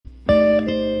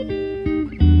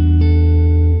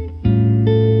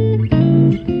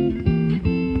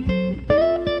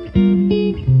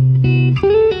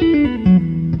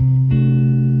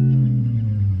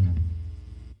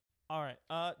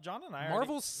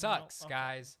sucks, No? Okay.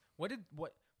 guys. What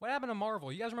happened to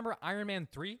Marvel? You guys remember Iron Man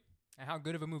 3 and how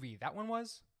good of a movie that one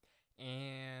was?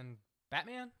 And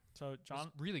Batman So was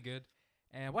John, really good.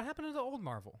 And what happened to the old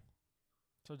Marvel?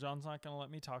 so John's not gonna let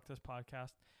me talk this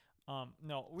podcast.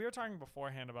 No, we were talking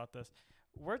beforehand about this.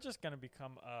 We're just gonna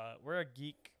become we're a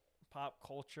geek pop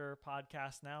culture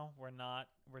podcast now.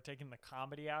 We're taking the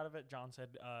comedy out of it. John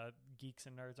said geeks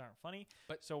and nerds aren't funny,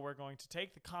 But- so we're going to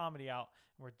take the comedy out.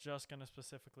 And we're just gonna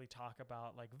specifically talk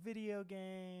about like video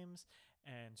games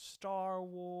and Star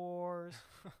Wars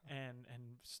and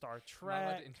Star I'm not allowed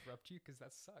Trek. to interrupt you because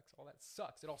that sucks. All that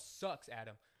sucks. It all sucks,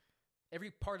 Adam.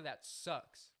 Every part of that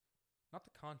sucks. Not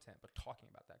the content, but talking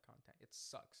about that content. It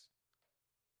sucks.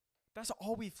 That's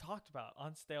all we've talked about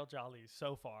on Stale Jollies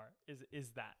so far.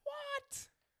 Is that? What?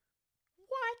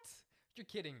 You're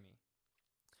kidding me.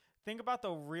 Think about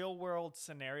the real world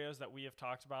scenarios that we have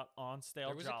talked about on Stale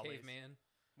There was Jollies. a caveman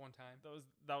one time.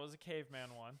 That was a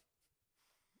caveman one.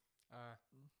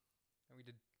 And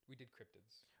we did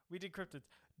cryptids. We did cryptids.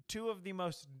 Two of the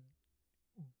most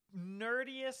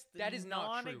nerdiest That is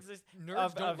not true. non-exist-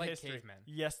 Nerds don't like history. cavemen.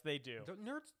 Yes, they do. The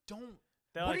nerds don't.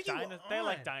 They What like are you they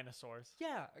like on? dinosaurs.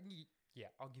 Yeah,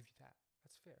 I'll give you that.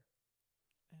 That's fair.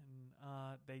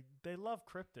 And they love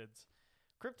cryptids.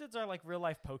 Cryptids are like real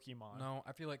life Pokemon. No,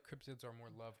 I feel like cryptids are more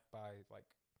loved by like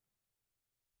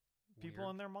People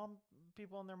weird- in their mom's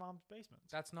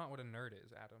basements. That's not what a nerd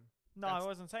is, Adam. No, that's- I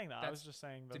wasn't saying that. I was that's just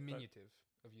saying that Diminutive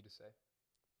of you to say.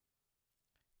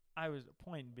 I was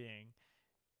point being,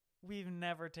 we've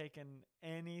never taken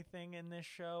anything in this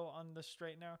show on the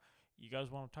straight and narrow. You guys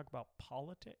want to talk about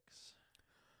politics?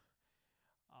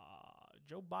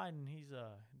 Joe Biden, he's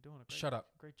doing a Shut up.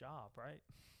 great job, right?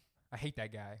 I hate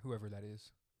that guy, whoever that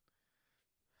is.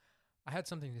 I had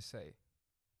something to say.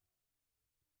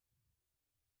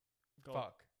 Go.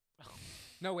 Fuck.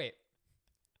 No, wait.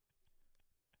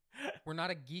 We're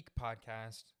not a geek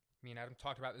podcast. Me and Adam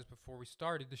talked about this before we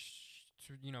started the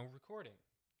recording.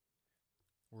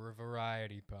 We're a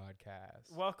variety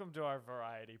podcast. Welcome to our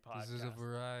variety podcast. This is a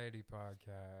variety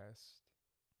podcast.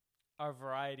 Our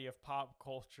variety of pop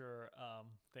culture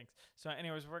things. So,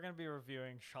 anyways, we're gonna be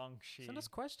reviewing Shang-Chi, Send us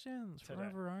questions for today. our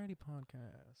variety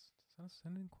podcast.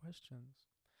 Send in questions.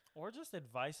 or just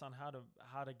advice on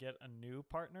how to get a new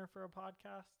partner for a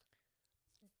podcast.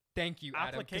 Thank you,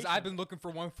 Adam, because Applications. I've been looking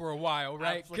for one for a while,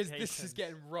 right? Because this Applications. is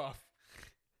getting rough.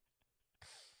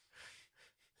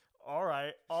 All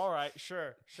right,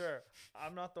 sure.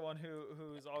 I'm not the one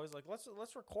who's always like, let's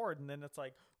record, and then it's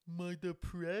like my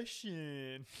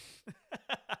depression.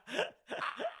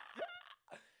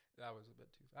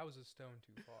 That was a stone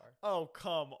too far. Oh,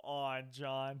 come on,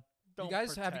 John. Don't Have you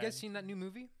guys pretend. seen that new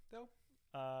movie though?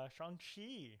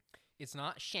 Shang-Chi? It's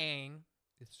not Shang.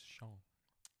 It's Shang.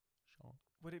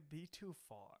 Would it be too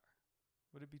far?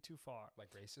 Like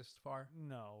racist far?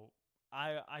 No.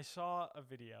 I saw a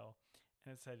video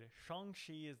and it said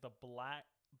Shang-Chi is the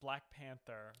Black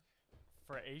Panther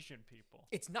for Asian people.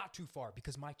 It's not too far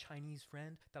because my Chinese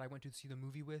friend that I went to see the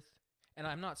movie with, and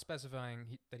I'm not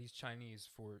specifying that he's Chinese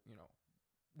for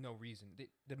no reason.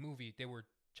 The movie, they were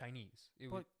Chinese.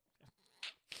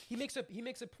 He makes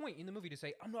a point in the movie to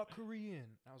say I'm not Korean.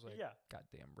 I was like, Yeah. God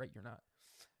damn right you're not.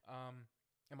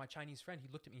 And my Chinese friend, he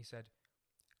looked at me and said,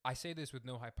 I say this with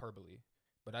no hyperbole,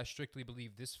 but I strictly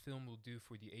believe this film will do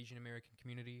for the Asian American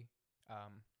community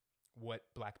what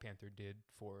Black Panther did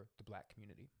for the black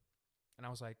community. And I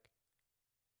was like,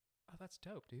 oh, that's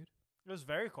dope, dude. It was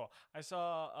very cool. I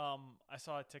saw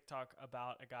a TikTok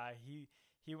about a guy.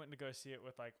 He went to go see it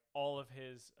with like all of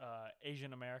his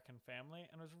Asian American family,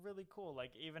 and it was really cool.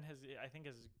 Like even I think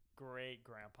his great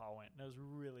grandpa went, and it was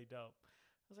really dope.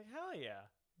 I was like, hell yeah,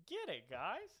 get it,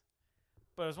 guys.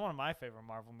 But it was one of my favorite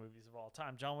Marvel movies of all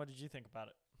time. John, what did you think about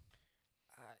it?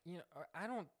 I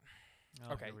don't.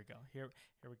 Oh, Okay. here we go. Here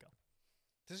we go.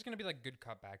 This is gonna be like good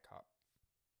cop, bad cop.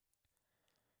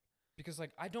 Because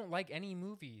like I don't like any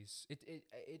movies.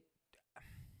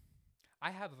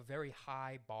 I have a very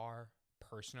high bar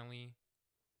personally.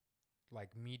 Like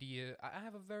media,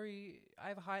 I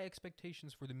have high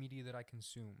expectations for the media that I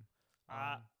consume.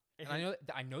 And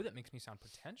I know that makes me sound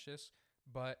pretentious,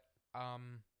 but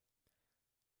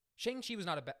Shang-Chi was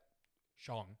not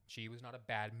a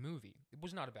bad movie. It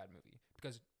was not a bad movie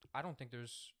because I don't think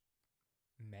there's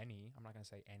many. I'm not gonna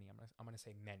say any. I'm gonna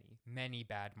say many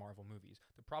bad Marvel movies.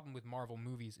 The problem with Marvel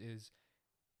movies is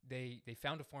they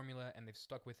found a formula and they've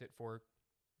stuck with it for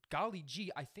golly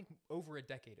gee, I think over a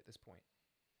decade at this point.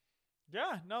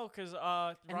 Yeah, no, because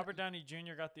Robert Downey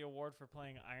Jr. got the award for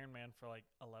playing Iron Man for like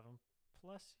 11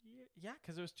 plus years. Yeah,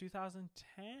 because it was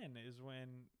 2010 is when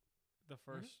the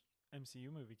first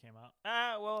MCU movie came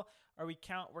out. Well,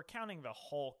 we're counting the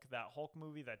Hulk, that Hulk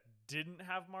movie that didn't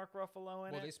have Mark Ruffalo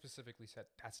in Well, it. they specifically said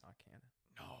that's not canon.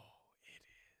 No, it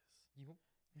is. You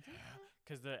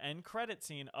Because the end credit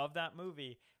scene of that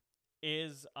movie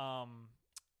is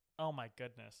oh my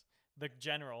goodness, the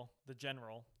general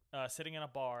sitting in a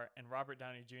bar, and Robert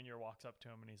Downey Jr. walks up to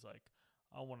him and he's like,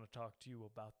 I want to talk to you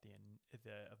about the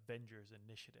Avengers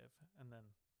Initiative. And then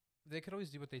they could always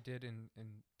do what they did in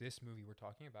this movie we're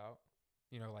talking about.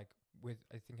 You know, like with,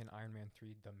 I think in Iron Man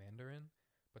 3, the Mandarin,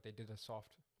 but they did a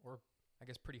soft, or I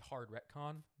guess pretty hard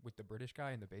retcon with the British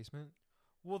guy in the basement.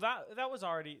 well, that was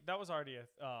already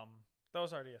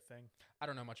a thing. I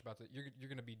don't know much about that. You're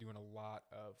going to be doing a lot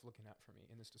of looking at for me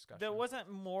in this discussion. There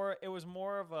wasn't more. It was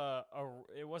more of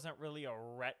it wasn't really a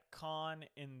retcon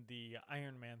in the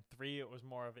Iron Man 3. It was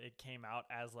more of, it came out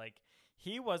as like,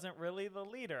 he wasn't really the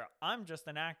leader. I'm just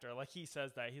an actor. Like, he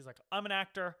says that. He's like, I'm an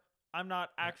actor. I'm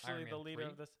not actually the leader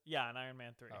of this. Yeah, in Iron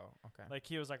Man 3. Oh, okay. Like,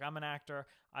 he was like, I'm an actor.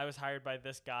 I was hired by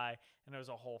this guy. And it was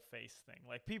a whole face thing.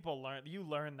 Like, you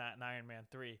learn that in Iron Man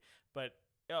 3. But,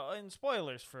 and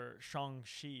spoilers for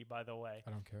Shang-Chi, by the way. I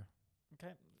don't care.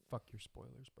 Okay. Fuck your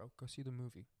spoilers, bro. Go see the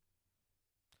movie.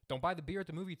 Don't buy the beer at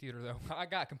the movie theater, though. I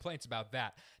got complaints about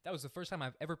that. That was the first time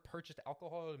I've ever purchased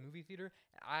alcohol at a movie theater.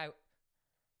 I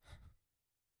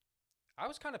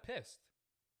was kind of pissed.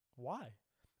 Why?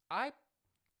 I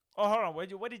hold on.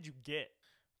 What did you get?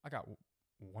 got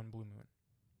one Blue Moon.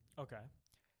 Okay.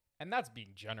 And that's being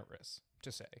generous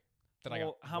to say that I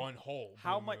got one whole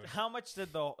Blue Moon. How much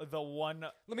did the one?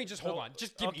 Let me just hold on.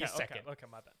 Just give me a second. Okay,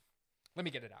 my bad. Let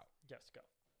me get it out. Yes, go.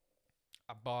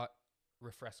 I bought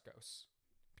Refrescos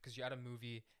because you had a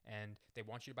movie and they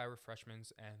want you to buy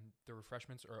refreshments, and the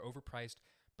refreshments are overpriced.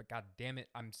 But god damn it,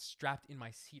 I'm strapped in my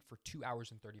seat for 2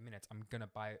 hours and 30 minutes. I'm gonna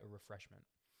buy a refreshment.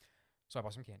 So I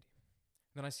bought some candy.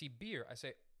 Then I see beer. I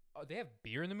say, oh, they have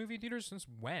beer in the movie theaters since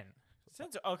when?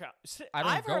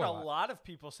 I've heard a lot of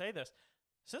people say this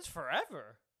since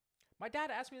forever. My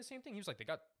dad asked me the same thing. He was like, they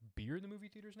got beer in the movie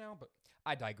theaters now? But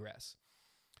I digress.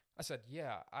 I said,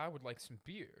 yeah, I would like some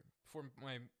beer for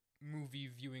my movie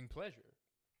viewing pleasure.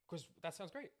 Because that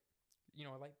sounds great. You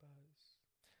know, I like buzz.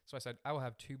 So I said, I will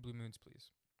have 2 Blue Moons,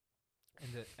 please.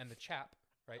 And the chap,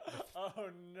 right? Oh,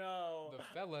 no. The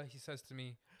fella, he says to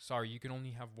me, sorry, you can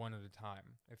only have one at a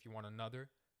time. If you want another,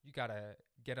 you got to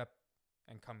get up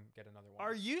and come get another one.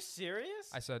 Are you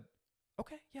serious? I said,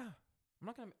 okay, yeah. I'm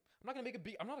not gonna make a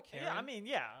beat. I'm not a Karen. Yeah, I mean,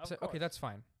 yeah. I said, okay, that's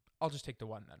fine. I'll just take the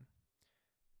one then.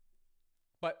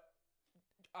 But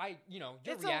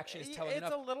your reaction is telling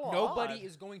enough. It's a little Nobody odd.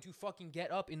 is going to fucking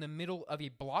get up in the middle of a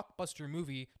blockbuster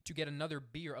movie to get another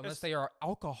beer unless they are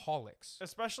alcoholics.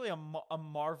 Especially a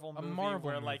Marvel movie Marvel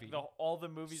where like movie. all the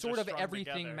movies Sort are of strung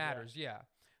everything together, matters, yeah.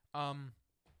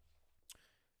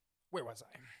 Where was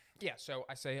I? Yeah, so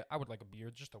I say I would like a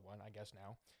beer, just a one, I guess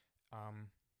now.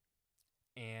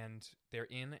 And they're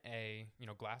in a,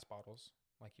 glass bottles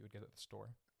like you would get at the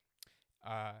store.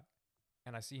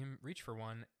 And I see him reach for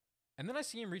one, and then I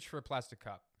see him reach for a plastic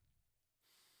cup.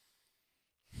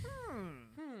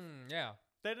 Yeah.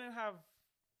 They didn't have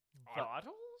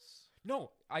bottles?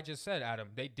 No, I just said, Adam,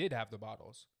 they did have the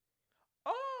bottles.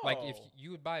 Oh. Like if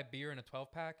you would buy a beer in a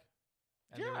 12-pack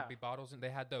and there Yeah. would be bottles, and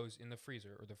they had those in the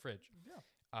freezer or the fridge. Yeah.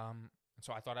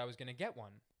 So I thought I was going to get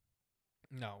one.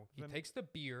 No, he Then- takes the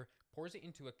beer, pours it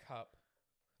into a cup,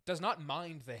 does not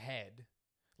mind the head.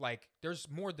 Like, there's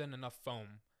more than enough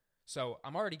foam. So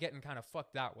I'm already getting kind of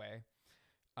fucked that way.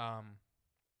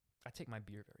 I take my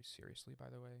beer very seriously, by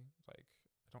the way. Like,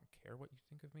 I don't care what you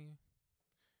think of me.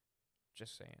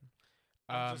 Just saying.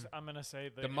 I'm going to say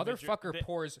the motherfucker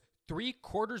pours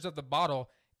 3/4 of the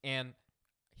bottle, and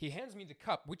he hands me the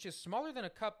cup, which is smaller than a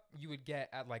cup you would get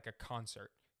at like a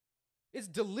concert. It's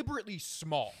deliberately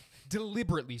small.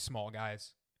 Deliberately small,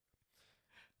 guys.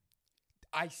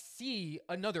 I see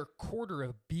another 1/4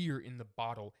 of beer in the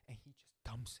bottle, and he just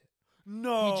dumps it.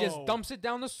 No. He just dumps it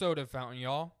down the soda fountain,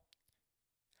 y'all.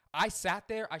 I sat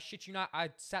there, I shit you not, I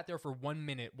sat there for 1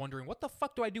 minute wondering, what the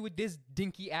fuck do I do with this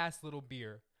dinky ass little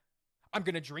beer? I'm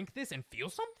gonna drink this and feel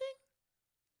something?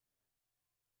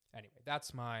 Anyway, that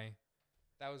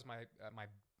was my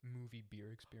movie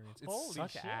beer experience. It Holy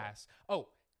sucked shit. ass. Oh,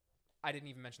 I didn't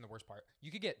even mention the worst part.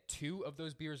 You could get 2 of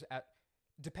those beers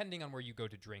depending on where you go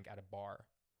to drink at a bar,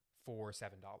 for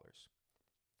 $7.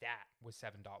 That was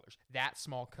 $7. That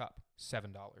small cup,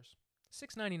 $7.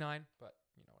 $6.99, but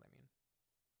you know what I mean.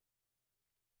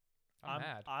 I'm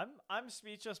mad. I'm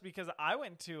speechless because I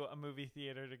went to a movie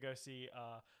theater to go see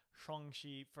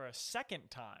Shang-Chi for a second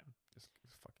time. This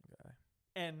fucking guy.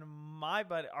 And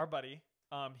our buddy,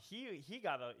 he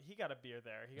got a beer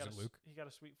there. He got Is it Luke? He got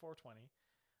a sweet 420.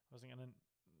 wasn't gonna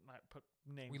not put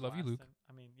names. We love you, last Luke. in-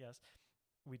 I mean, yes,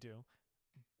 we do.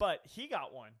 But he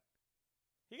got one.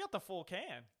 He got the full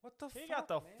can. What the He got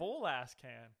the full ass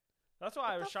can. That's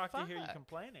why I was the shocked to hear you fuck?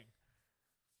 complaining.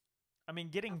 I mean,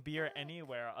 getting The beer fuck?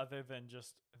 anywhere other than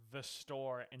just the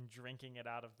store and drinking it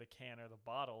out of the can or the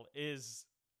bottle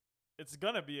it's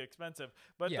gonna be expensive.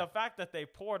 But Yeah. the fact that they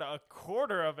poured a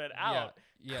quarter of it out,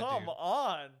 Yeah, come dude.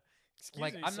 on. Excuse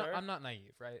Like me, I'm sir. not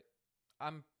naive, right?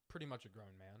 I'm pretty much a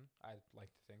grown man. I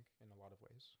like to think in a lot of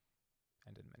ways,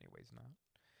 and in many ways not.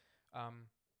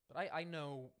 But I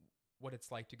know what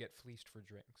it's like to get fleeced for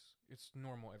drinks. It's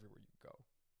normal everywhere you go.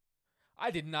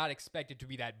 I did not expect it to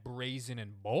be that brazen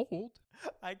and bold.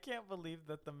 I can't believe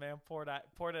that the man poured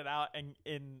it out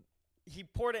and he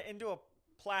poured it into a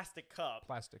plastic cup,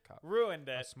 Plastic cup, ruined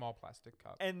a it, small plastic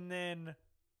cup. and then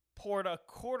poured a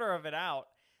quarter of it out.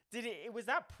 Was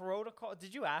that protocol?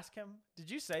 Did you ask him? Did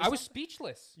you say I was something?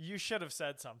 speechless. You should have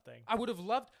said something. I would have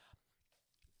loved.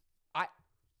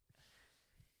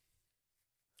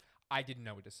 I didn't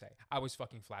know what to say. I was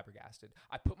fucking flabbergasted.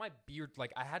 I put my beard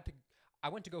I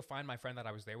went to go find my friend that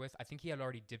I was there with. I think he had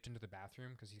already dipped into the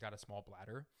bathroom because he's got a small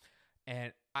bladder.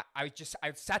 And I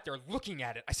sat there looking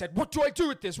at it. I said, "What do I do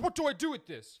with this? What do I do with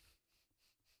this?"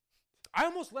 I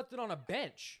almost left it on a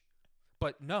bench,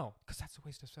 but no, because that's a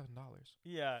waste of $7.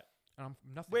 Yeah. And I'm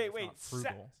nothing. Wait, if not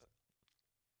frugal.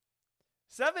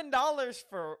 $7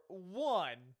 for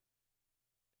one.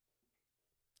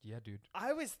 Yeah, dude.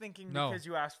 I was thinking No. because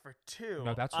you asked for two.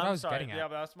 No, that's what I'm I was sorry. getting at. Yeah,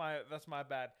 but that's my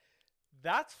bad.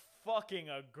 That's fucking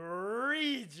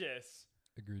egregious.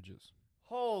 Egregious.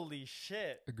 Holy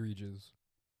shit. Egregious.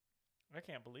 I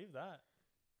can't believe that.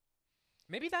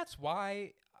 Maybe that's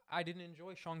why I didn't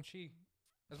enjoy Shang-Chi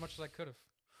as much as I could have.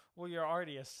 Well, you're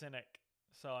already a cynic,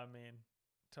 so I mean,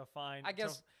 to find I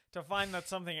guess- to find that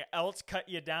something else cut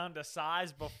you down to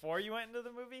size before you went into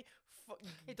the movie,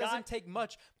 It doesn't take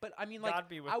much, but I mean, like, God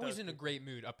be with I was those in a people. great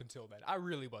mood up until then. I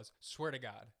really was. Swear to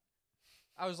God.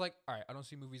 I was like, all right, I don't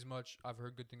see movies much. I've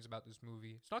heard good things about this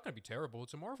movie. It's not going to be terrible.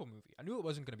 It's a Marvel movie. I knew it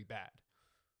wasn't going to be bad.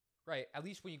 Right? At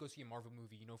least when you go see a Marvel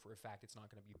movie, you know for a fact it's not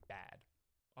going to be bad.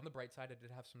 On the bright side, I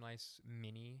did have some nice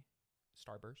mini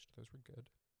Starburst. Those were good.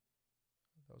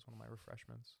 That was one of my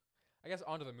refreshments. I guess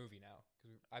onto the movie now,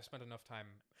 because I've spent enough time.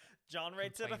 John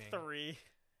rates it a complaining. 3.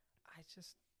 I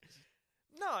just...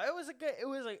 No, it was a good. It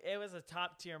was a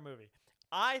top tier movie.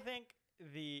 I think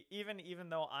even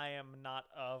though I am not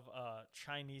of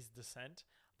Chinese descent,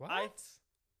 What?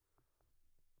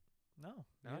 no, No, you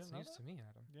that's didn't know news that? to me,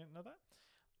 Adam. You didn't know that?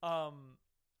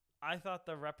 I thought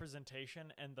the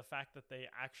representation and the fact that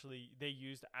they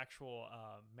used actual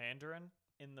Mandarin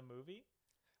in the movie.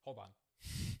 Hold on.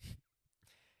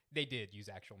 They did use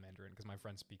actual Mandarin because my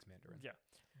friend speaks Mandarin. Yeah.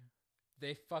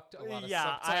 They fucked a lot of Yeah,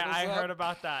 subtitles I up. heard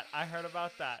about that. I heard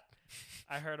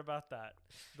about that.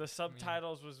 The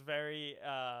subtitles was very.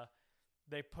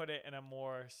 They put it in a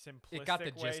more simplistic It got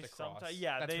the way. gist across.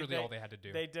 Yeah, that's really all they had to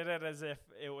do. They did it as if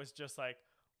it was just like,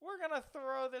 we're gonna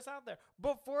throw this out there.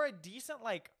 But for a decent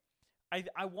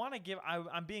I want to give.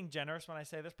 I'm being generous when I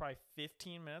say this. Probably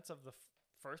 15 minutes of the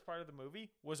first part of the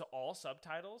movie was all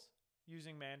subtitles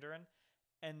using Mandarin,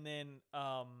 and then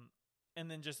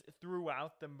just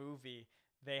throughout the movie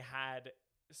they had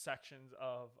sections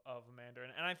of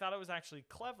Mandarin, and I thought it was actually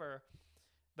clever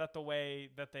that the way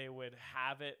that they would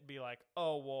have it be like,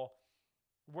 oh well,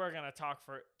 we're gonna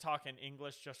talk in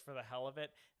English just for the hell of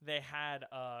it. They had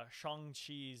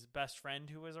Shang-Chi's best friend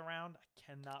who was around. I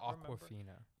cannot remember.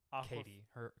 Katie.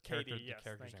 Her Katie, character. yes, The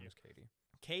character's thank name you. is Katie.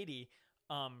 Katie,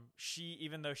 she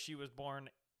even though she was born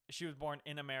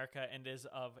in America and is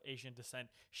of Asian descent,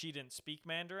 she didn't speak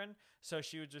Mandarin, so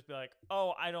she would just be like,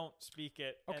 "Oh, I don't speak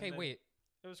it." and Okay, then wait.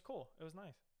 It was cool. It was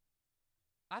nice.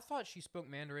 I thought she spoke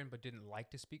Mandarin but didn't like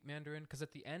to speak Mandarin because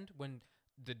at the end when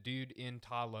the dude in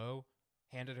Ta Lo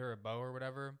handed her a bow or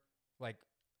whatever, like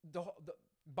the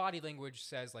body language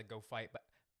says like go fight, but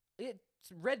it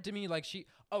read to me like she.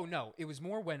 Oh no, it was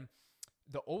more when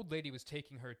the old lady was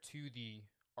taking her to the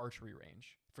archery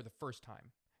range for the first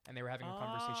time, and they were having a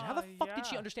conversation. How the fuck did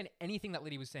she yeah. understand anything that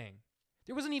lady was saying?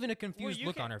 There wasn't even a confused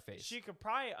look on her face. She could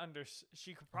probably Unless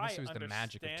it was the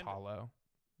magic of Ta Lo.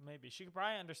 Maybe she could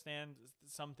probably understand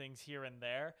some things here and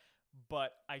there,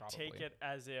 but I take Probably. it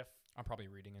as if. I'm probably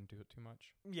reading into it too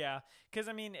much. Yeah, because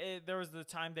I mean, there was the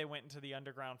time they went into the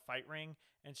underground fight ring,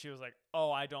 and she was like,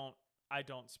 "Oh, I don't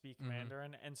speak Mhm.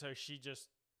 Mandarin," and so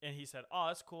and he said, "Oh,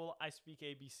 that's cool. I speak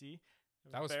ABC."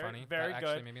 That was very, funny. Very that good.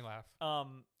 actually made me laugh.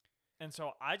 And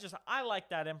so I like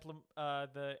that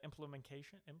the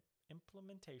implementation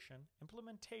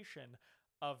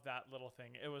of that little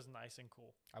thing. It was nice and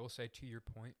cool. I will say to your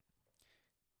point,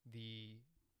 the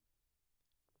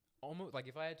almost like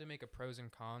if I had to make a pros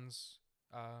and cons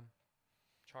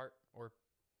chart or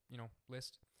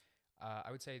list,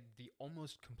 I would say the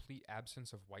almost complete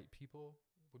absence of white people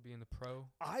would be in the pro.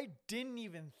 I didn't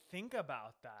even think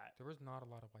about that. There was not a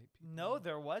lot of white people. No,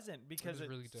 there wasn't, because it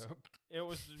was really dope. It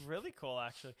was really cool,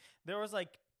 actually. There was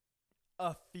like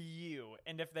a few,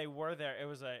 and if they were there,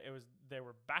 they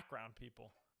were background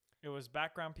people. It was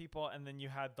background people, and then you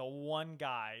had the one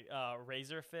guy,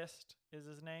 Razor Fist is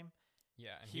his name.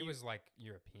 Yeah, and he was like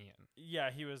European. Yeah,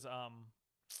 he was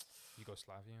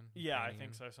Yugoslavian. Yeah, Ukrainian. I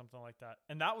think so, something like that.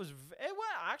 And that was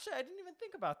actually, I didn't even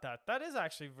think about that. That is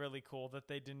actually really cool that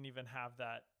they didn't even have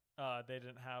that. They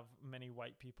didn't have many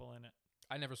white people in it.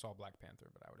 I never saw Black Panther,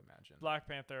 but I would imagine Black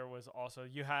Panther was also,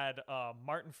 you had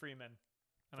Martin Freeman,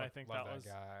 and I think that was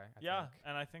guy. Yeah,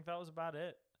 and I think that was about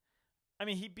it. I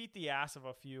mean, he beat the ass of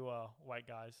a few white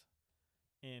guys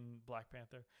in Black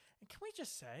Panther. And can we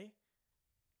just say,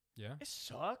 yeah, it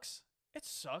sucks. It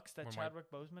sucks that When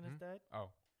Chadwick Boseman is dead. Oh,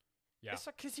 yeah.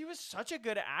 Because he was such a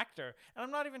good actor, and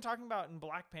I'm not even talking about in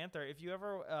Black Panther. If you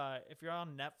ever, if you're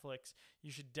on Netflix,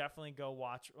 you should definitely go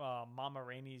watch Ma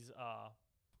Rainey's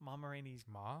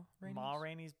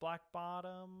Black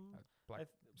Bottom.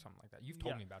 Something like that. You've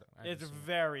told me about it. It's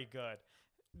very good,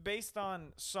 based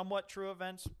on somewhat true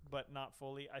events, but not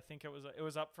fully. I think it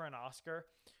was up for an Oscar.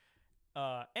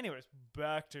 Anyways,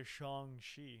 back to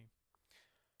Shang-Chi.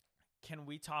 Can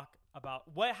we talk about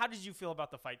how did you feel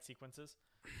about the fight sequences?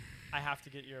 I have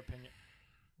to get your opinion.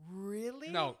 Really?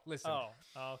 No, listen. Oh,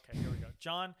 okay. Here we go.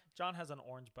 John has an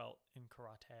orange belt in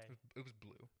karate. It was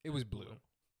blue. It was blue.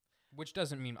 Which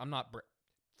doesn't mean I'm not.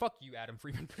 Fuck you, Adam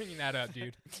Freeman, bringing that up,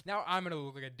 dude. Now I'm gonna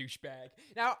look like a douchebag.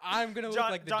 Now I'm gonna look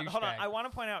like the douchebag. Hold on. I want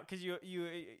to point out, because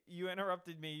you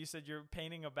interrupted me. You said you're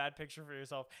painting a bad picture for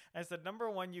yourself. I said, number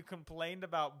one, you complained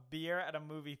about beer at a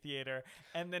movie theater,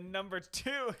 and then number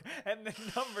two,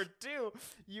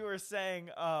 you were saying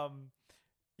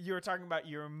you were talking about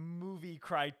your movie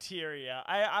criteria.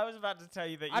 I was about to tell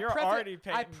you that already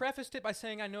paying. I prefaced it by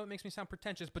saying I know it makes me sound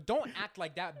pretentious, but don't act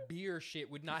like that beer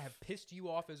shit would not have pissed you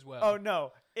off as well. Oh,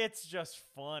 no. It's just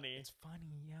funny. It's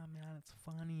funny. Yeah, man. It's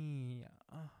funny.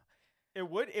 It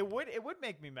would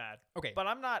make me mad. Okay. But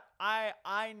I'm not.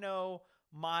 I know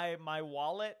my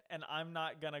wallet, and I'm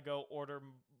not going to go order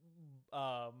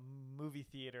movie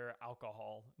theater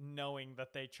alcohol, knowing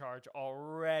that they charge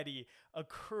already a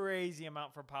crazy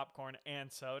amount for popcorn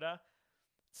and soda.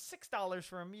 $6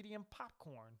 for a medium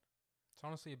popcorn. It's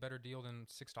honestly a better deal than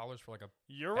 $6 for like a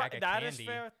You're bag right. of That candy. is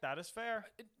fair. That is fair.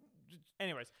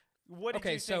 Anyways, what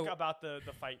did you think about the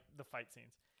fight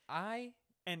scenes? I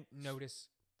and notice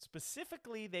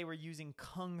specifically they were using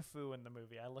kung fu in the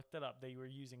movie. I looked it up. They were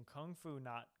using kung fu,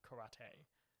 not karate.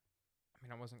 I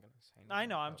mean, I wasn't gonna say. I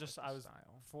know. I was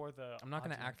for the. I'm not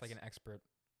gonna act like an expert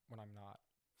when I'm not.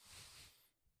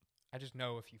 I just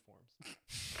know a few forms.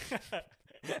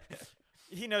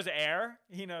 He knows air.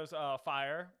 He knows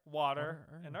fire, water,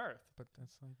 and earth. But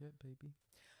that's like it, baby.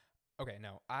 Okay,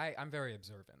 no, I'm very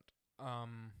observant.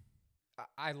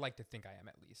 I like to think I am,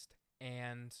 at least.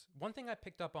 And one thing I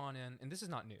picked up on, and this is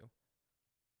not new.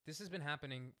 This has been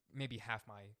happening maybe half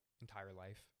my entire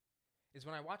life. Is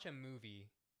when I watch a movie.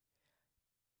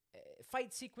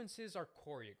 Fight sequences are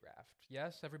choreographed.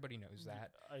 Yes, everybody knows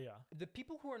that. Yeah. The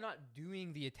people who are not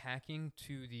doing the attacking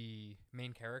to the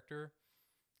main character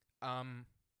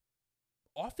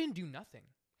often do nothing.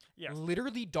 Yeah.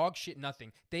 Literally dog shit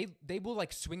nothing. They will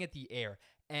like swing at the air.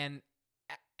 And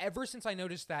ever since I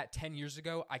noticed that 10 years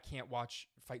ago, I can't watch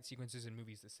fight sequences in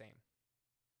movies the same.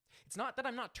 It's not that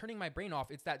I'm not turning my brain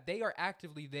off. It's that they are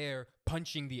actively there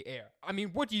punching the air. I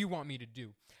mean, what do you want me to do?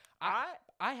 I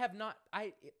have not.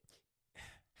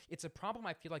 It's a problem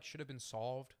I feel like should have been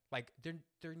solved. Like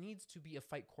there needs to be a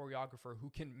fight choreographer who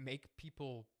can make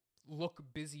people look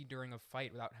busy during a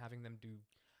fight without having them do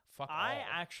fuck all. I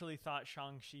actually thought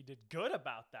Shang-Chi did good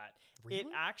about that.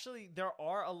 Really? There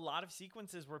are a lot of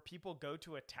sequences where people go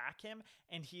to attack him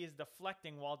and he is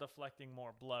deflecting while deflecting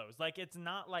more blows. Like, it's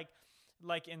not like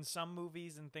in some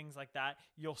movies and things like that,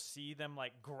 you'll see them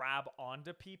like grab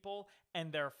onto people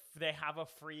and they have a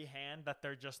free hand that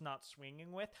they're just not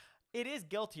swinging with. It is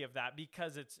guilty of that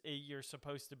because you're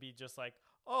supposed to be just like,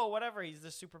 oh, whatever, he's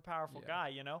this super powerful guy,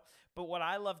 you know? But what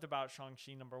I loved about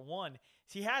Shang-Chi, number one,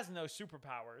 is he has no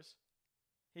superpowers.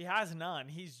 He has none.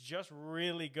 He's just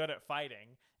really good at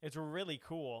fighting. It's really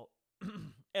cool,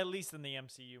 at least in the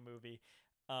MCU movie,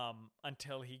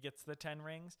 until he gets the 10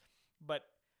 rings. But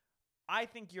I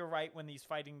think you're right when he's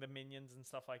fighting the minions and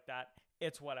stuff like that.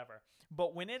 It's whatever.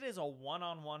 But when it is a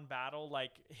one-on-one battle,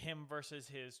 like him versus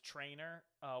his trainer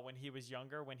when he was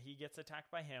younger, when he gets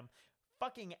attacked by him,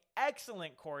 fucking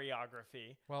excellent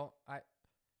choreography. Well,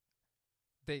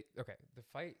 the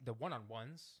fight, the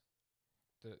one-on-ones,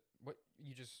 the what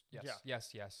you just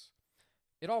yes.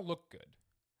 It all looked good.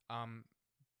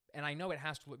 And I know it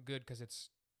has to look good because it's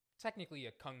technically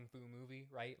a kung fu movie,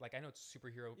 right? Like I know it's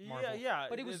superhero Marvel, Yeah.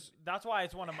 but it was that's why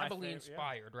it's one of my heavily favorite.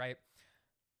 inspired, right?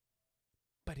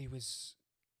 But it was,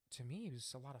 to me, it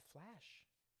was a lot of flash,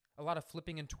 a lot of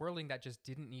flipping and twirling that just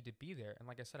didn't need to be there. And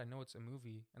like I said, I know it's a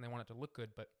movie and they want it to look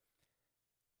good, but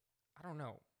I don't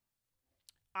know.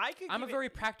 I'm a very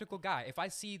practical guy. If I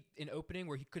see an opening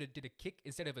where he could have did a kick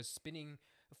instead of a spinning,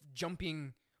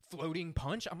 jumping, floating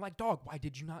punch, I'm like, dog, why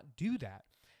did you not do that?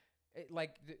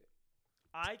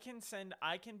 I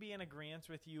can be in agreement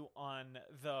with you on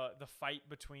the fight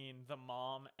between the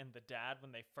mom and the dad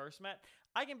when they first met.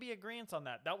 I can be agreement on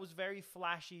that. That was very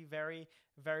flashy, very,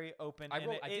 very open. I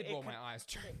did roll my eyes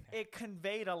during that. It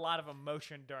conveyed a lot of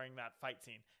emotion during that fight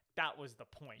scene. That was the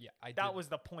point. Yeah, that was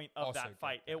the point of that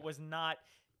fight. It was not.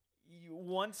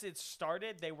 Once it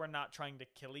started, they were not trying to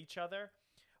kill each other.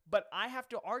 But I have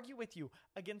to argue with you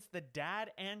against the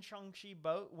dad and Shang-Chi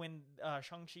both when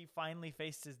Shang-Chi finally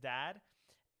faced his dad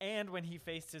and when he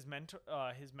faced his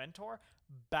mentor,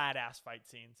 badass fight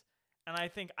scenes. And I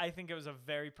think it was a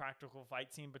very practical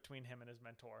fight scene between him and his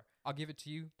mentor. I'll give it to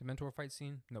you. The mentor fight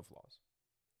scene, no flaws.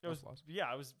 It was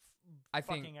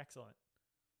fucking excellent.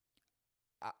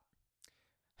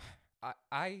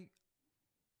 I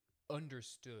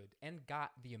understood and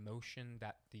got the emotion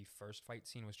that the first fight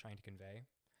scene was trying to convey,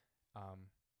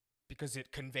 because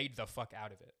it conveyed the fuck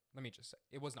out of it. Let me just say,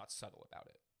 it was not subtle about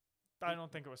it. I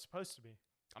don't think it was supposed to be.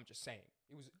 I'm just saying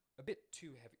it was a bit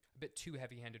too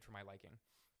heavy-handed for my liking.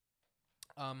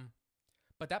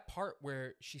 But that part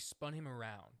where she spun him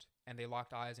around and they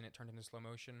locked eyes and it turned into slow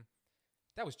motion,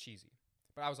 that was cheesy.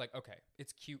 But I was like, okay,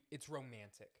 it's cute, it's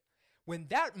romantic. When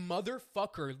that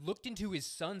motherfucker looked into his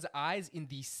son's eyes in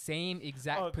the same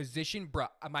exact position, bruh,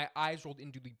 my eyes rolled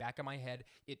into the back of my head.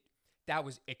 That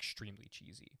was extremely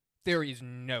cheesy. There is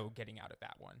no getting out of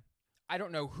that one. I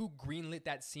don't know who greenlit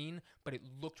that scene, but it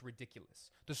looked ridiculous.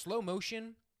 The slow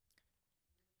motion,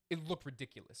 it looked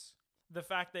ridiculous. The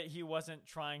fact that he wasn't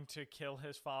trying to kill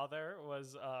his father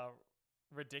was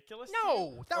ridiculous?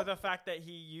 No! Or the fact that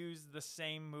he used the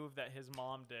same move that his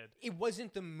mom did? It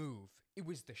wasn't the move. It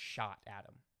was the shot,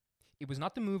 Adam. It was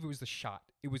not the move, it was the shot.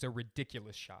 It was a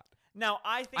ridiculous shot. Now,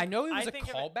 I know it was a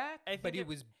callback, but it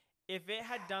was... If it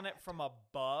had done it from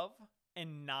above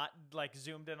and not, like,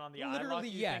 zoomed in on the eye lock, you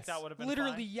yes. think that would have been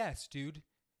Literally, fine? yes, dude.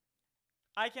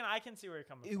 I can see where you're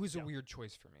coming from. It was a weird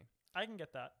choice for me. I can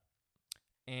get that.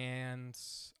 And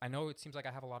I know it seems like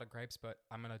I have a lot of gripes, but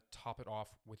I'm going to top it off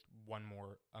with one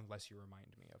more, unless you remind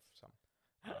me of some.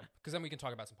 Because then we can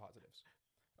talk about some positives.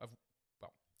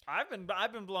 I've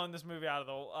been blowing this movie out of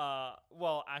the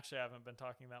well, actually I haven't been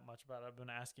talking that much about it. I've been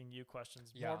asking you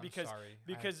questions more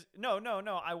because no,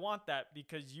 I want that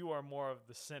because you are more of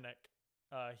the cynic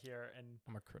here, and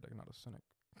I'm a critic, not a cynic.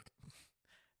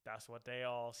 That's what they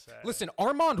all say. Listen,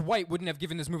 Armand White wouldn't have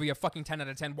given this movie a fucking 10 out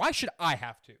of 10. Why should I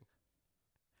have to?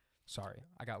 Sorry,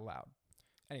 I got loud.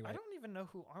 Anyway, I don't even know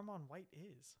who Armand White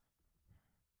is.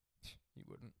 You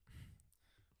wouldn't.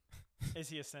 Is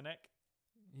he a cynic?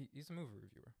 He's a movie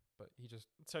reviewer, but he just...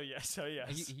 So yes.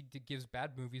 He gives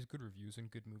bad movies good reviews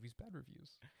and good movies bad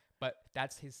reviews. But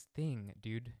that's his thing,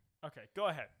 dude. Okay, go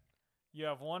ahead. You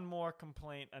have one more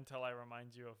complaint until I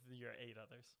remind you of your 8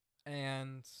 others.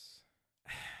 And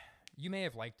you may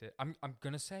have liked it. I'm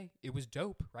going to say it was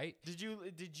dope, right? Did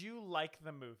you like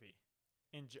the movie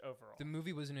overall? The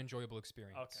movie was an enjoyable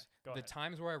experience. Okay, go ahead. The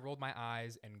times where I rolled my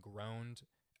eyes and groaned...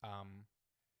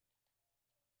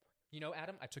 You know,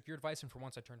 Adam, I took your advice, and for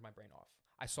once I turned my brain off.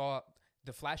 I saw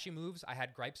the flashy moves I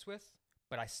had gripes with,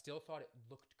 but I still thought it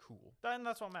looked cool. Then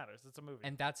that's what matters. It's a movie.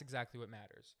 And that's exactly what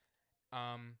matters.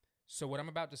 So what I'm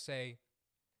about to say,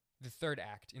 in the third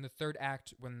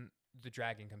act, when the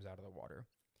dragon comes out of the water,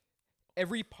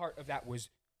 every part of that was,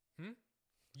 You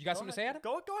got something to say, Adam?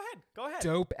 Go ahead.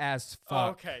 Dope as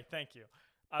fuck. Okay, thank you.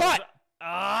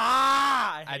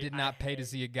 I did not pay to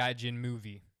see a Gaijin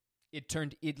movie.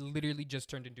 It literally just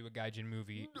turned into a Gaijin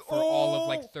movie for all of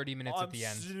like 30 minutes at the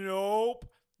end. Nope.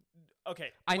 Okay.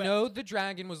 I know the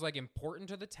dragon was like important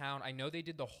to the town. I know they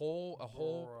did a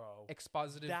whole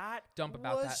expositive dump about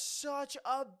that. That was such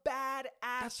a badass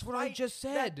That's what I just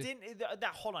said.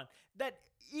 Hold on. That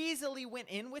easily went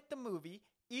in with the movie,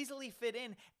 easily fit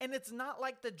in, and it's not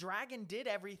like the dragon did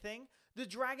everything. The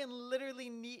dragon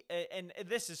literally and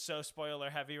this is so spoiler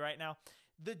heavy right now.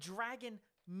 The dragon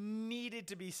needed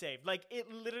to be saved. Like,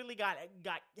 it literally got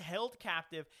held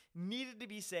captive, needed to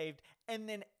be saved, and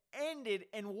then ended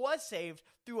and was saved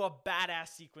through a badass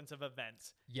sequence of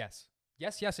events. Yes.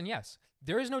 Yes, yes, and yes.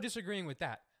 There is no disagreeing with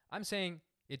that. I'm saying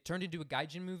it turned into a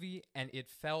Gaijin movie, and it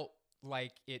felt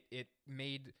like it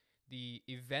made the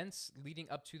events leading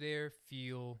up to there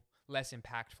feel less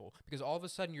impactful. Because all of a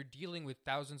sudden, you're dealing with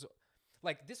thousands of...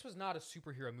 Like, this was not a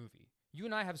superhero movie. You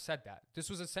and I have said that. This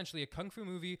was essentially a kung fu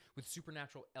movie with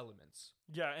supernatural elements.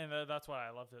 Yeah, and that's why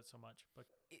I loved it so much. But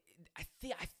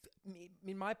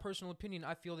In my personal opinion,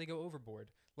 I feel they go overboard.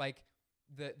 Like,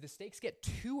 the stakes get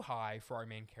too high for our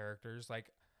main characters. Like,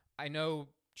 I know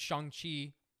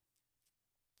Shang-Chi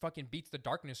fucking beats the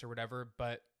darkness or whatever,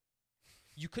 but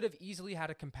you could have easily had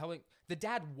a compelling... The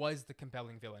dad was the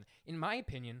compelling villain. In my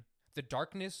opinion, the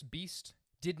darkness beast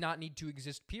did not need to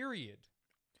exist, period.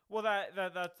 Well,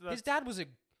 that's... His dad was,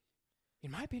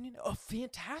 in my opinion, a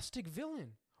fantastic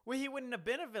villain. Well, he wouldn't have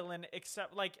been a villain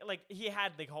except, like he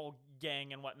had the whole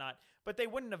gang and whatnot, but they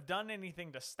wouldn't have done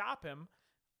anything to stop him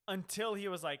until he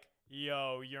was like,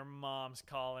 yo, your mom's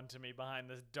calling to me behind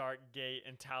this dark gate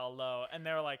in Ta Lo. And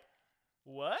they were like,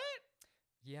 what?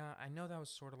 Yeah, I know that was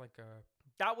sort of like a...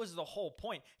 That was the whole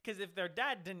point. Because if their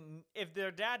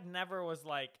dad never was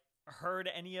like, heard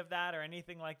any of that or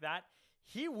anything like that,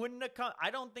 he wouldn't have come.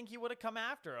 I don't think he would have come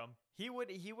after him. He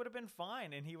would have been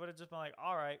fine, and he would have just been like,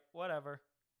 all right, whatever.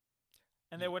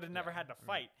 And they would have never had to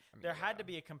fight. There had to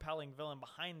be a compelling villain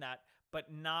behind that,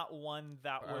 but not one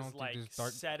that was like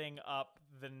setting up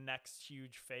the next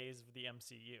huge phase of the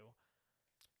MCU.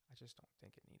 I just don't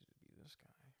think it needed to be this guy.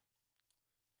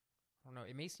 I don't know.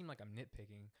 It may seem like I'm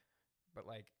nitpicking, but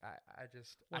like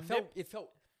it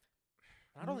felt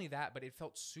not only that, but it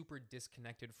felt super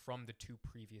disconnected from the two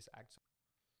previous acts.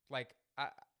 Like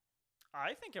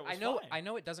I think it was fine. I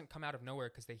know it doesn't come out of nowhere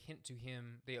because they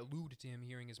allude to him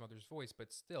hearing his mother's voice,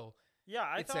 but still,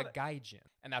 yeah, it's a Gaijin,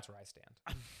 and that's where I stand.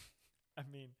 I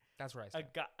mean, that's where I stand.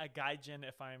 A Gaijin,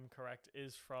 if I'm correct,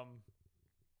 is from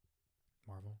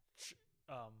Marvel.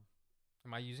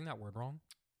 Am I using that word wrong?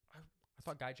 I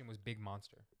thought Gaijin was big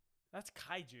monster. That's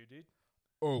kaiju, dude.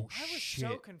 Oh, I was shit.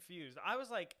 so confused. I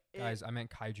was like... Guys, I meant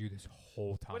kaiju this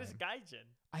whole time. What is Gaijin?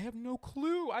 I have no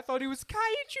clue. I thought it was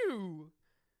kaiju.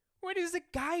 What is a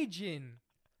Gaijin?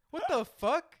 What the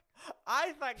fuck?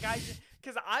 I thought Gaijin...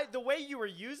 Because the way you were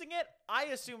using it, I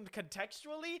assumed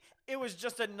contextually it was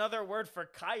just another word for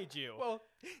kaiju. Well,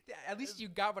 at least you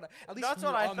got what... At least That's we're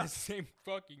what I on thought. the same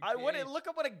fucking page. I wouldn't look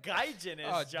up what a Gaijin is,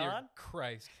 oh, John. Dear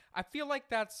Christ. I feel like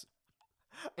that's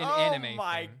an anime thing. Oh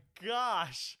my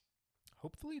gosh.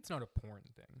 Hopefully it's not a porn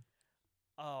thing.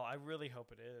 Oh, I really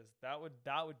hope it is. That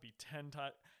would be 10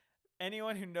 times.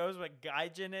 Anyone who knows what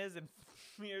Gaijin is and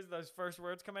hears those first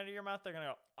words come out of your mouth, they're going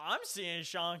to go, I'm seeing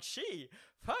Shang-Chi.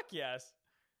 Fuck yes.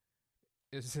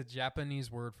 It's a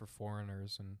Japanese word for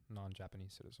foreigners and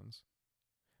non-Japanese citizens.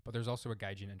 But there's also a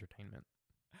Gaijin entertainment.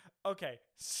 Okay.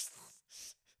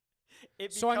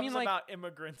 It becomes about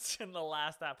immigrants in the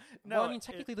last half. No, well, I mean,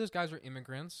 technically those guys are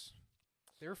immigrants.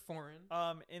 They're foreign.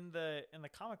 In the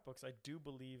comic books, I do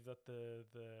believe that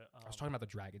I was talking about the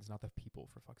dragons, not the people,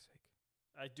 for fuck's sake.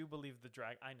 I do believe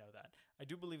I know that. I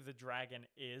do believe the dragon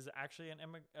is actually an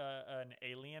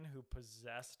alien who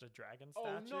possessed a dragon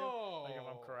statue. Oh no! Like if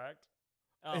I'm correct.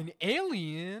 An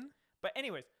alien? But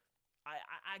anyways,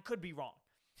 I could be wrong.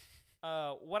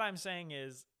 What I'm saying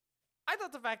is, I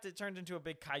thought the fact it turned into a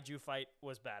big kaiju fight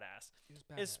was badass.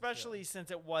 Especially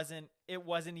since it wasn't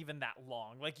even that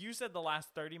long. Like you said, the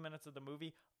last 30 minutes of the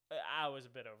movie, I was a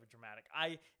bit over dramatic.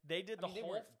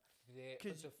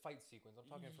 It's a fight sequence. I'm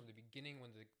talking from the beginning when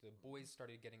the boys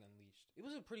started getting unleashed. It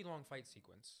was a pretty long fight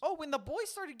sequence. Oh, when the boys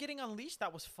started getting unleashed,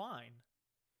 that was fine.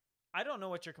 I don't know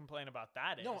what your complaint about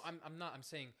that is. No, I'm not. I'm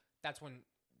saying that's when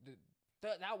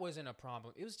that wasn't a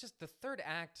problem. It was just the third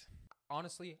act.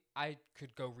 Honestly, I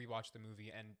could go rewatch the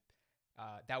movie, and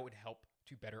that would help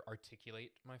to better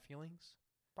articulate my feelings.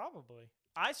 Probably.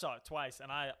 I saw it twice,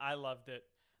 and I loved it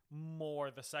more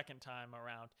the second time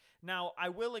around. Now, I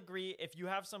will agree, if you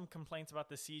have some complaints about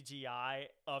the CGI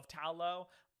of Ta Lo,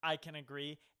 I can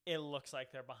agree. It looks like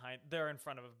they're in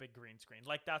front of a big green screen.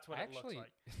 Like, that's what it looks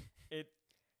like.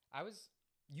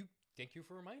 Thank you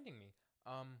for reminding me.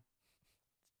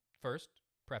 First,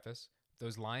 preface,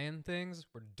 those lion things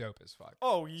were dope as fuck.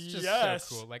 Oh, it's yes. Just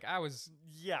so cool. Like,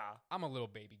 yeah. I'm a little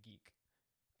baby geek.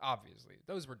 Obviously.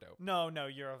 Those were dope. No,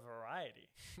 you're a variety.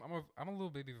 I'm a little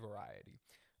baby variety.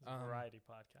 Variety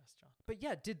podcast, John. But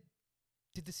yeah, did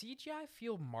the CGI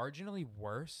feel marginally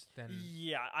worse than...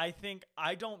 Yeah,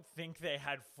 I don't think they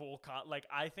had full... Like,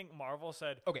 I think Marvel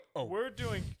said, okay, we're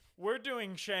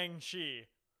doing Shang-Chi.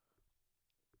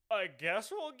 I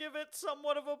guess we'll give it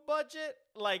somewhat of a budget.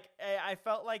 Like I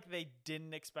felt like they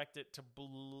didn't expect it to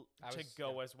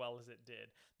go as well as it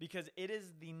did, because it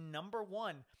is the number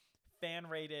one fan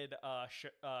rated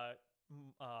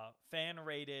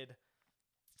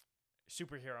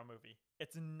superhero movie.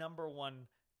 It's number one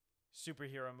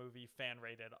superhero movie fan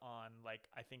rated on, like,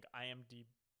 I think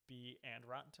IMDb and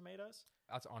Rotten Tomatoes.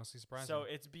 That's honestly surprising. So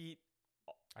it's beat.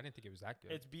 I didn't think it was that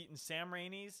good. It's beaten Sam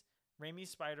Raimi's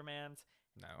Spider-Man's,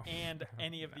 no, and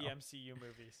any of No. the MCU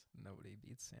movies. Nobody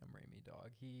beats Sam Raimi,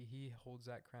 dog. He holds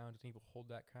that crown, and he will hold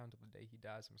that crown till the day he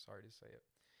dies. I'm sorry to say it.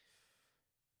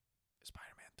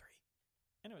 Spider-Man 3.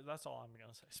 Anyway, that's all I'm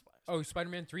gonna say. Oh,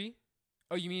 Spider-Man 3?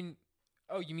 Oh, you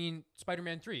mean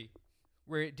Spider-Man 3,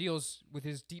 where it deals with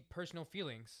his deep personal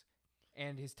feelings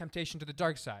and his temptation to the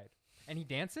dark side. And he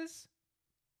dances?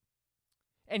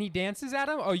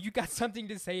 Adam? Oh, you got something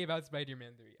to say about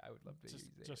Spider-Man 3. I would love to hear you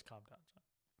say just calm down, John.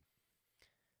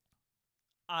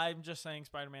 I'm just saying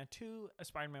Spider-Man 2,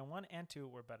 Spider-Man 1 and 2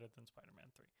 were better than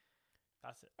Spider-Man 3.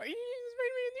 That's it. Are you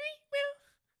Spider-Man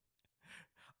 3?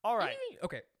 All right.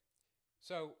 Okay.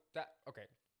 So, okay.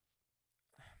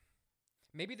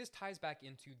 Maybe this ties back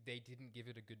into they didn't give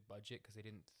it a good budget because they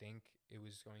didn't think it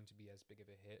was going to be as big of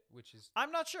a hit, which is...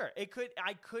 I'm not sure. I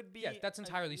could be... Yeah, that's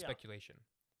entirely speculation.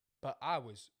 But I'm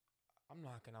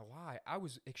not going to lie, I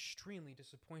was extremely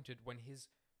disappointed when his,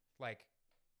 like,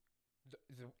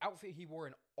 the outfit he wore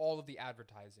in all of the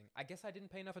advertising. I guess I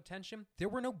didn't pay enough attention. There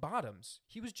were no bottoms.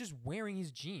 He was just wearing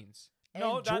his jeans.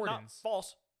 No, and that's Jordans. not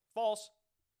false. False.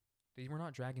 They were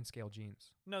not dragon scale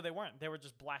jeans. No, they weren't. They were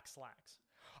just black slacks.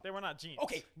 They were not jeans.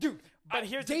 Okay, dude. But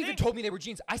here's the David thing. told me they were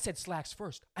jeans. I said slacks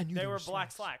first. I knew They were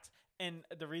slacks. black slacks. And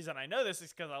the reason I know this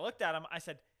is because I looked at them. I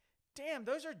said, damn,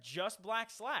 those are just black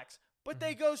slacks. But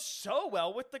they go so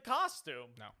well with the costume.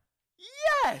 No.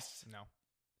 Yes! No.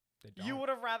 They don't. You would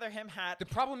have rather him had... The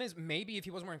problem is maybe if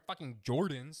he wasn't wearing fucking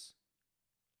Jordans,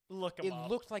 Look him up.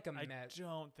 it looked like a I mess.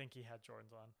 don't think he had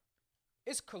Jordans on.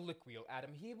 It's colloquial,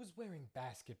 Adam. He was wearing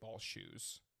basketball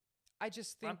shoes. I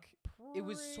just think it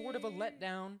was sort of a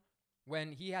letdown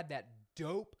when he had that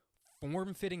dope,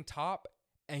 form-fitting top,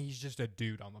 and he's just a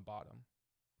dude on the bottom.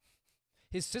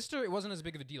 His sister, it wasn't as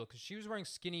big of a deal because she was wearing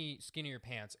skinnier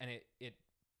pants, and it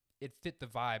fit the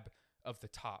vibe of the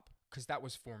top because that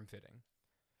was form-fitting.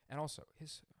 And also, dude,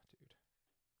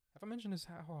 have I mentioned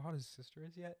how hot his sister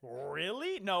is yet?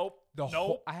 Really? Nope.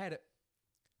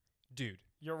 Dude.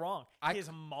 You're wrong. His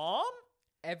mom?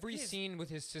 Every scene with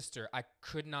his sister, I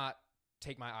could not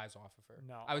take my eyes off of her.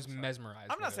 No, I was mesmerized.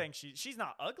 I'm not with her. saying she's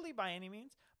not ugly by any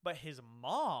means, but his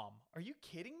mom, are you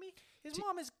kidding me? His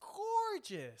mom is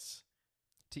gorgeous.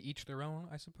 To each their own,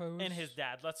 I suppose. And his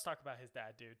dad. Let's talk about his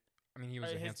dad, dude. I mean, he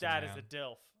was a his handsome dad man. is a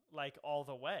dilf, like all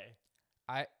the way.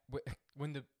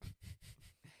 When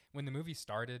the movie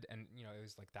started, and it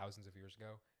was like thousands of years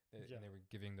ago, and they were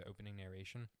giving the opening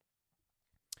narration.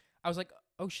 I was like,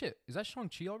 "Oh shit, is that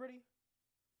Shang-Chi already?"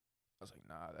 I was like,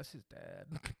 "Nah, that's his dad."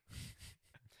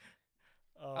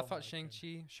 I thought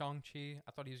Shang-Chi.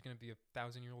 I thought he was gonna be a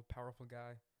 1,000-year-old powerful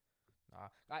guy.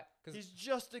 Nah, because he's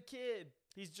just a kid.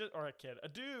 A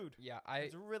dude. Yeah,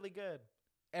 he's really good.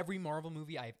 Every Marvel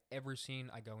movie I've ever seen,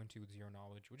 I go into with zero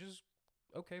knowledge, which is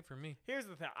okay for me. Here's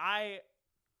the thing. I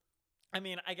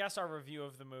mean, I guess our review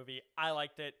of the movie, I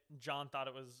liked it. John thought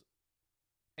it was...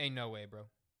 Ain't no way, bro.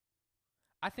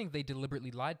 I think they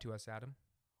deliberately lied to us, Adam.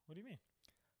 What do you mean?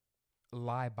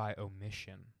 Lie by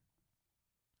omission.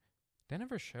 They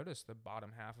never showed us the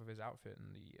bottom half of his outfit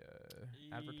in the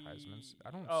advertisements.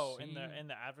 I don't. Oh, see... in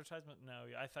the advertisement? No,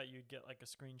 I thought you'd get like a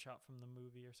screenshot from the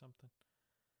movie or something.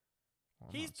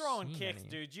 Well, he's throwing kicks,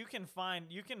 dude. You can find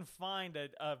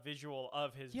a visual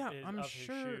of his his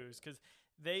shoes because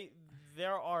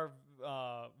there are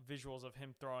visuals of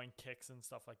him throwing kicks and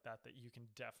stuff like that you can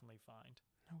definitely find.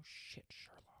 No shit,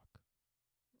 Sherlock.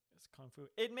 It's kung fu.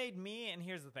 It made me, and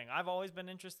here's the thing: I've always been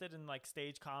interested in like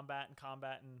stage combat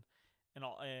and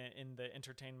all in the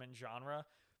entertainment genre.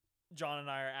 John and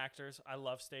I are actors. I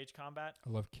love stage combat. I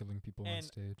love killing people on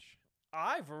stage.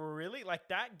 I've really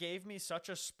that gave me such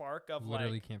a spark of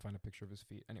literally can't find a picture of his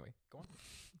feet. Anyway, go on.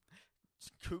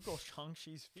 Google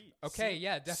Shang-Chi's feet. Okay,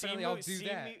 yeah, definitely I'll do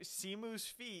that. Simu's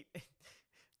feet.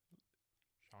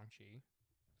 Shang-Chi.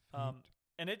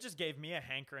 And it just gave me a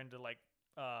hankering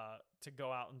to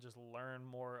go out and just learn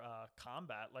more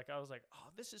combat. Like I was like, oh,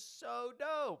 this is so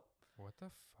dope. What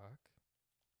the fuck?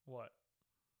 What?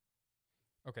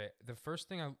 Okay, the first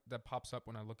thing that pops up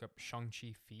when I look up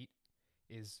Shang-Chi feet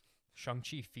is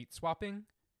Shang-Chi feet swapping,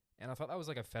 and I thought that was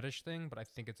like a fetish thing, but I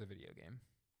think it's a video game.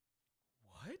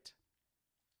 What?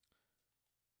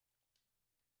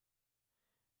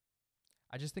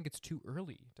 I just think it's too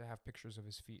early to have pictures of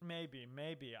his feet. Maybe.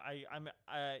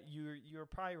 You're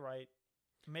probably right.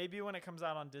 Maybe when it comes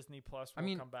out on Disney Plus,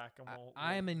 we'll come back and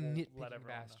I am a we'll let nitpicking everyone know.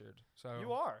 bastard. So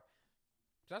You are,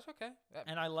 that's okay.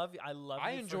 and I love you. I you for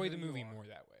enjoy who the you movie are. more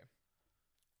that way.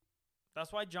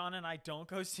 That's why John and I don't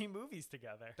go see movies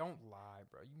together. Don't lie,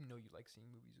 bro. You know you like seeing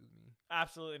movies with me.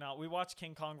 Absolutely not. We watched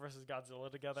King Kong versus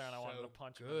Godzilla together, and I wanted So to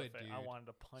punch him in good, the face. dude. I wanted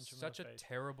to punch him Such in the a face.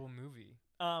 terrible movie.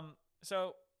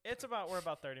 So we're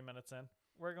about 30 minutes in.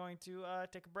 We're going to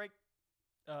take a break.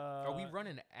 We run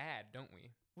an ad, don't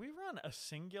we? We run a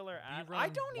singular We ad. run I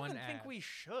don't one even think ad. we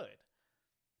should.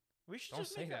 We should Don't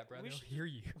just say make that, bro. We They'll should, hear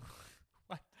you.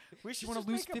 we should You want just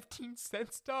to lose make 15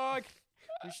 cents, dog?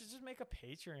 we should just make a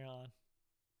Patreon.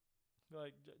 Be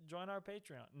like, join our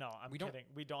Patreon. No, I'm kidding.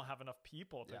 We don't have enough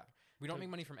people to. Yeah. We don't to- make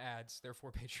money from ads,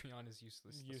 therefore Patreon is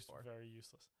useless. thus far. Very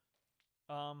useless.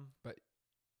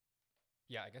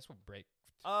 Yeah, I guess we'll break.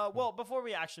 Well, before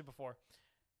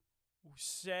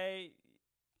say,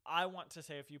 I want to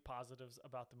say a few positives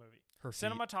about the movie. Her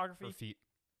feet. Cinematography, Her feet.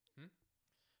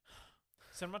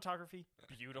 cinematography,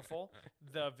 beautiful.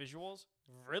 The visuals,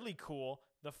 really cool.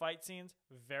 The fight scenes,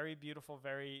 very beautiful,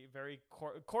 very, very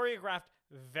choreographed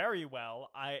very well.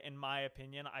 In my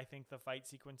opinion, I think the fight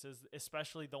sequences,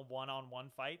 especially the one-on-one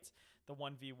fights, the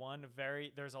 1v1,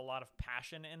 there's a lot of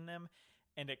passion in them,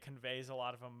 and it conveys a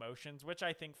lot of emotions, which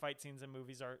I think fight scenes in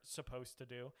movies are supposed to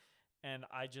do. And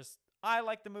I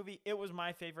like the movie. It was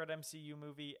my favorite MCU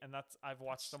movie, and I've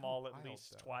watched them all at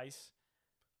least twice.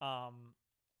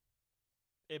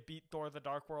 It beat Thor: The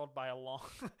Dark World by a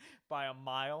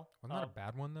mile. Wasn't that a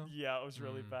bad one though? Yeah, it was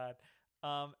really bad.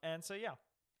 And so yeah,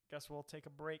 guess we'll take a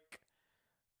break,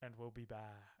 and we'll be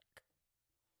back.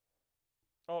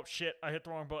 Oh shit! I hit the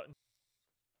wrong button.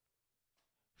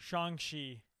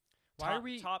 Shang-Chi. Why are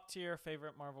we top tier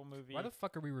favorite Marvel movie? Why the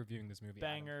fuck are we reviewing this movie? Adam?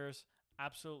 Bangers,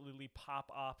 absolutely pop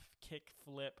off, kick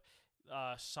flip.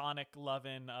 Sonic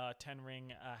loving, 10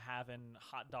 ring having,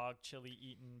 hot dog chili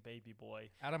eating baby boy.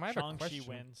 Adam, I have a Shang-Chi question.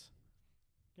 wins.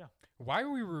 Yeah. Why are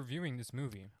we reviewing this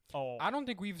movie? Oh, I don't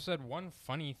think we've said one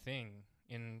funny thing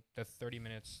in the 30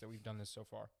 minutes that we've done this so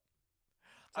far.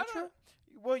 Is that true?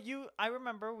 Well, I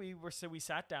remember we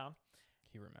sat down.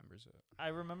 He remembers it. I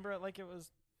remember it like it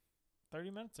was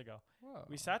 30 minutes ago. Whoa.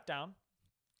 We sat down.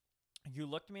 You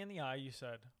looked me in the eye. You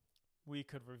said, we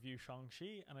could review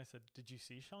Shang-Chi. And I said, did you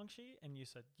see Shang-Chi? And you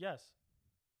said, yes,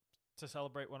 to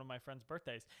celebrate one of my friend's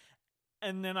birthdays.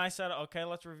 And then I said, okay,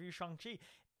 let's review Shang-Chi.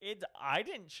 I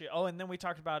didn't. And then we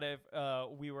talked about if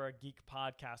we were a geek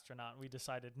podcast or not. And we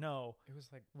decided, no, It was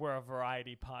like, we're a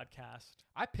variety podcast.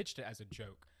 I pitched it as a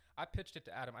joke. I pitched it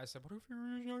to Adam. I said, what if we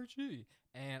review Shang-Chi?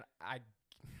 And I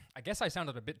guess I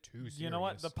sounded a bit too serious. You know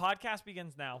what? The podcast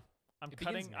begins now. I'm It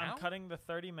begins now? I'm cutting the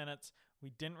 30 minutes.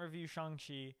 We didn't review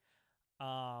Shang-Chi.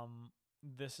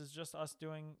 This is just us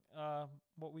doing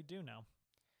what we do now.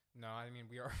 No, I mean,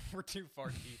 we're too far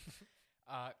deep.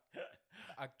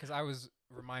 Because I was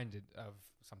reminded of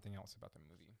something else about the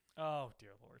movie. Oh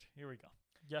dear Lord, here we go.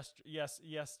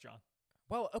 Yes, John.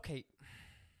 Well, okay.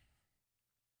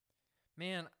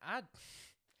 Man,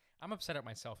 I'm upset at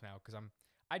myself now because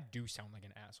I do sound like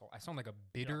an asshole. I sound like a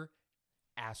bitter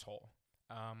asshole.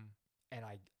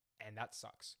 And that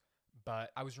sucks.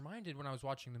 But I was reminded when I was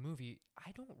watching the movie,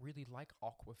 I don't really like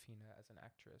Awkwafina as an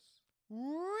actress.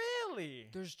 Really?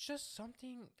 There's just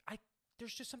something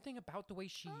about the way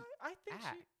she I think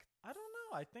acts. I don't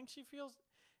know. I think she feels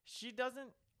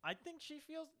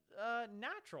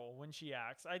natural when she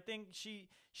acts. I think she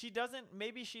doesn't.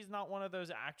 Maybe she's not one of those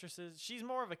actresses. She's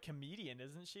more of a comedian,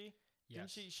 isn't she?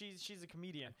 Yes. She's a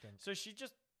comedian. I think. So she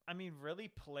just, really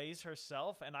plays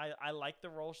herself, and I like the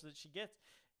roles that she gets.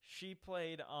 She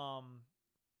played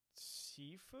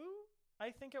Sifu, I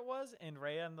think it was, in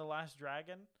Raya and the Last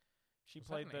Dragon. She Was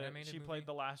that played an animated movie? played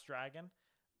the Last Dragon.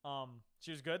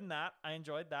 She was good in that. I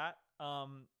enjoyed that.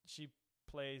 She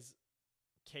plays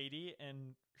Katie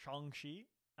in Shang-Chi,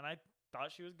 and I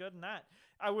thought she was good in that.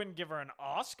 I wouldn't give her an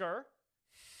Oscar.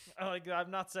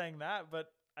 I'm not saying that,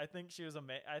 but I think she was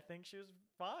I think she was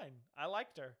fine. I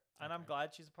liked her, and I'm Okay.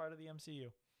 glad she's a part of the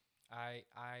MCU. I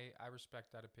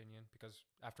respect that opinion because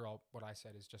after all, what I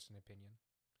said is just an opinion.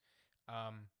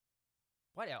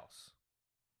 What else?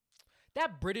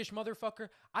 That British motherfucker,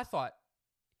 I thought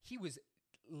he was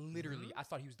literally, I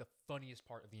thought he was the funniest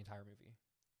part of the entire movie.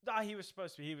 He was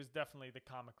supposed to be. He was definitely the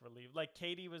comic relief. Like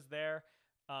Katie was there,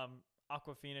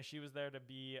 Awkwafina, she was there to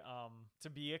be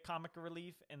a comic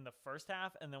relief in the first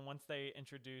half, and then once they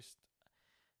introduced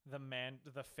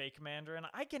the fake Mandarin,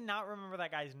 I cannot remember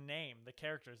that guy's name, the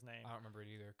character's name. I don't remember it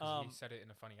either because he said it in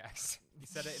a funny accent. He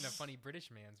said it in a funny British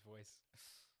man's voice.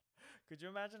 Could you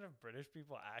imagine if British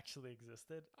people actually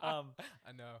existed? I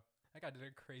know. That guy did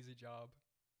a crazy job.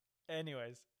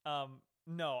 Anyways,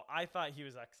 no, I thought he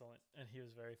was excellent and he was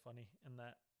very funny in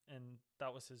that, and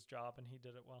that was his job and he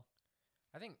did it well.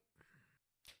 I think,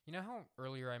 you know how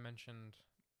earlier I mentioned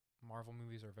Marvel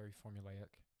movies are very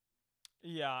formulaic?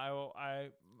 Yeah,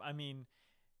 I mean,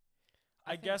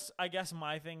 I I think- guess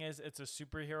my thing is it's a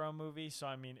superhero movie, so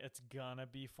I mean it's gonna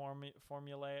be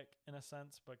formulaic in a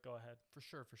sense. But go ahead. For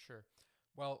sure, for sure.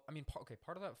 Well, I mean, part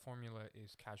of that formula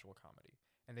is casual comedy,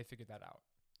 and they figured that out.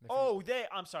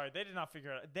 I'm sorry, they did not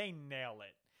figure it out. They nail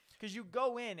it. Because you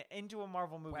go into a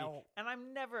Marvel movie, Well- and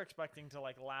I'm never expecting to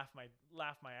like laugh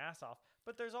my ass off.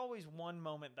 But there's always one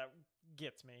moment that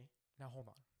gets me. Now hold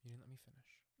on, you didn't let me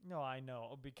finish. No, I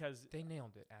know because They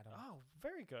nailed it, Adam. oh,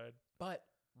 very good. But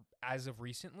as of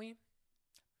recently,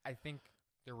 I think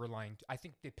they're relying. I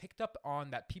think they picked up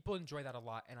on that. People enjoy that a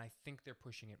lot, and I think they're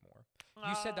pushing it more.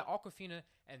 You said that Awkwafina,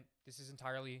 and this is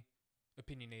entirely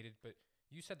opinionated, but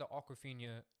you said that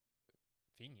Awkwafina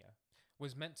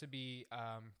was meant to be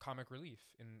comic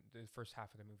relief in the first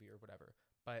half of the movie or whatever.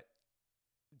 But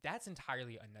that's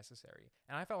entirely unnecessary.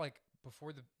 And I felt like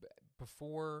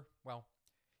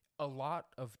a lot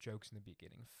of jokes in the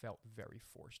beginning felt very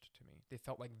forced to me. They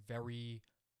felt like very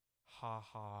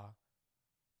ha-ha.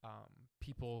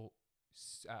 People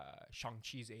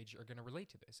Shang-Chi's age are going to relate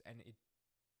to this. And it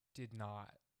did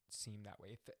not seem that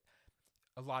way.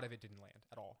 A lot of it didn't land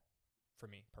at all for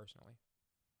me personally,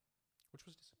 which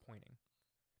was disappointing.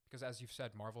 Because as you've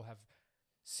said, Marvel have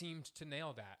seemed to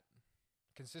nail that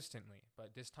consistently.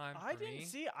 But this time, I for didn't me,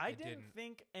 see. I it didn't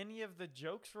think any of the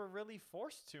jokes were really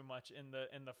forced too much in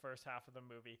the first half of the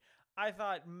movie. I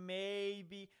thought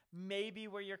maybe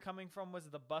where you're coming from was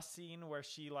the bus scene where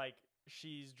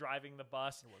she's driving the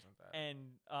bus It wasn't that.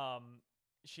 and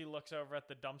she looks over at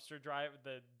the dump truck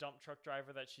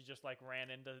driver that she just like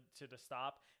ran into to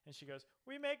stop, and she goes,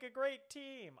 "We make a great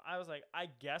team." I was like, I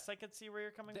guess I could see where you're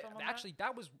coming from. On Actually,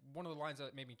 that was one of the lines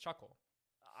that made me chuckle.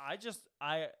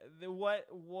 what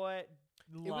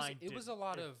line? It was a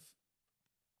lot of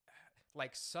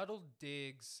like subtle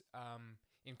digs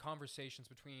in conversations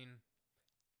between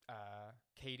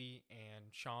Katie and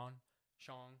Sean.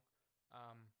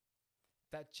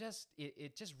 That just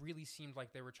it just really seemed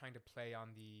like they were trying to play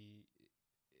on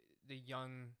the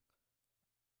young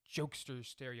jokester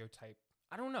stereotype.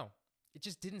 I don't know. It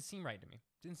just didn't seem right to me.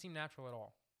 Didn't seem natural at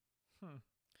all.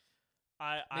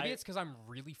 Maybe it's because I'm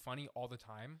really funny all the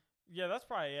time, yeah, that's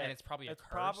probably it. and it's probably a It's curse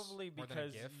probably more than a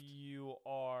because gift. you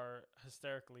are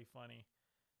hysterically funny,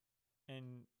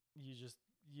 and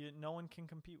no one can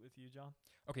compete with you, John.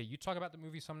 Okay, you talk about the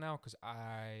movie some now, because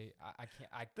I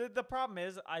can't. The problem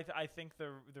is I think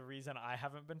the reason I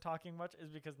haven't been talking much is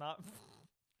because not.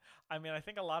 I mean, I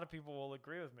think a lot of people will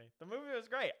agree with me. The movie was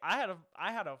great. I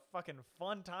had a fucking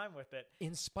fun time with it.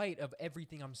 In spite of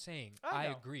everything I'm saying, I I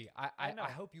know. agree. I know.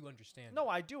 I hope you understand. No,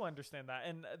 I do understand that,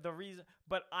 and the reason,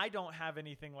 but I don't have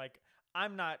anything like.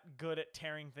 I'm not good at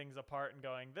tearing things apart and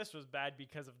going, this was bad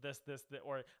because of this,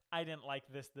 or I didn't like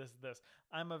this.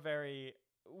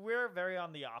 We're very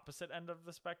on the opposite end of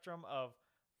the spectrum of,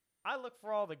 I look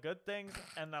for all the good things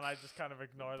and then I just kind of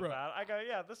ignore the Bruh. bad. I go,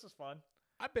 yeah, this is fun.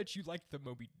 I bet you liked the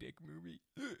Moby Dick movie.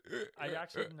 I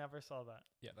actually never saw that.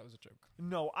 Yeah, that was a joke.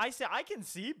 No, I can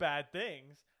see bad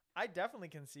things. I definitely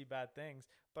can see bad things,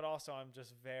 but also I'm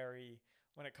just very,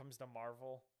 when it comes to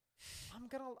Marvel,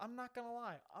 I'm not gonna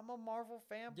lie. I'm a Marvel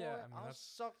fanboy. Yeah, I mean,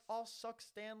 I'll suck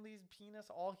Stan Lee's penis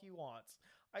all he wants.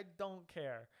 I don't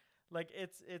care. Like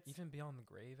it's Even Beyond the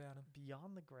Grave, Adam.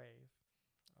 beyond the grave.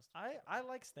 I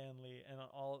like Stan Lee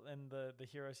and the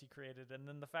heroes he created, and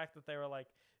then the fact that they were like,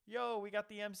 "Yo, we got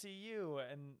the MCU,"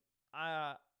 and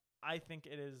I think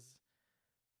it's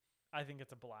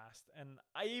a blast. And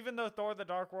even though Thor: The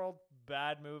Dark World,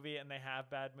 bad movie, and they have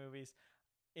bad movies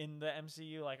in the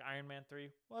MCU, like Iron Man 3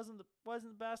 wasn't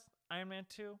the best. Iron Man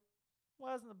 2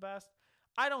 wasn't the best.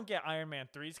 I don't get Iron Man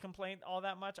 3's complaint all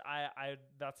that much. I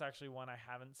that's actually one I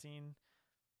haven't seen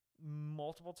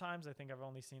multiple times. I think I've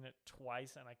only seen it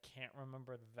twice, and I can't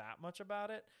remember that much about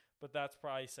it. But that's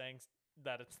probably saying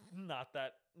that it's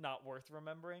not worth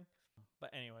remembering.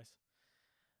 But anyways,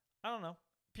 I don't know.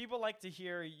 People like to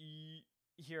hear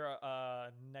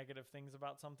negative things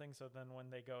about something, so then when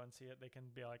they go and see it, they can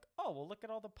be like, "Oh, well, look at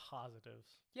all the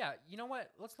positives." Yeah, you know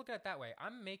what? Let's look at it that way.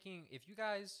 If you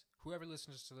guys, whoever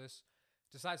listens to this,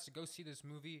 decides to go see this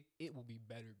movie, it will be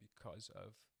better because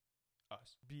of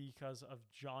us. Because of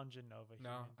John Genova. No,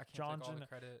 man. I can't John take all the Geno-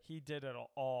 credit. He did it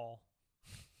all.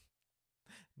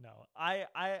 No,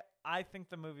 I think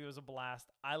the movie was a blast.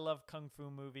 I love kung fu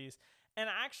movies, And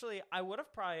actually, I would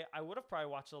have probably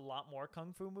watched a lot more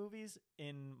kung fu movies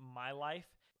in my life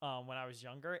when I was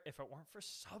younger if it weren't for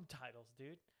subtitles,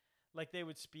 dude. Like they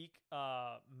would speak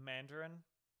Mandarin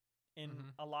in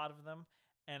a lot of them,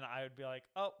 and I would be like,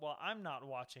 oh well, I'm not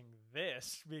watching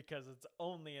this because it's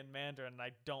only in Mandarin and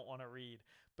I don't want to read.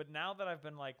 But now that I've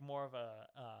been like more of a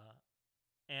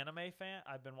anime fan,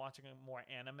 I've been watching more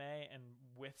anime and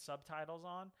with subtitles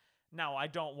on. Now I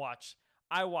watch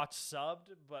subbed,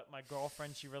 but my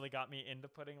girlfriend, she really got me into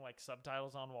putting like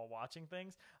subtitles on while watching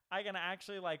things. I can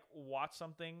actually like watch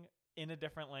something in a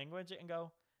different language and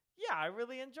go, yeah, I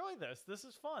really enjoy this. This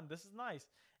is fun. This is nice.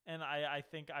 And I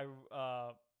think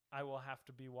I will have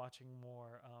to be watching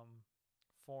more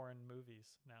foreign movies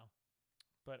now.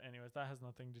 But anyways, that has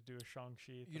nothing to do with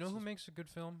Shang-Chi. You know who makes a good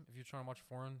film if you're trying to watch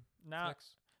foreign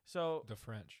flicks? So The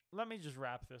French. let me just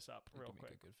wrap this up They real can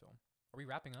quick. make a good film. Are we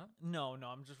wrapping up? No,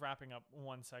 I'm just wrapping up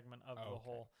one segment of the okay.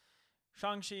 whole.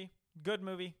 Shang-Chi, good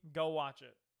movie. Go watch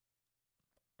it.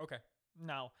 Okay.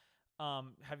 Now,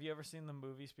 have you ever seen the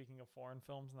movie, speaking of foreign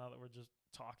films, now that we're just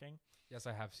talking? Yes,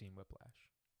 I have seen Whiplash.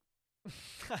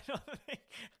 I don't think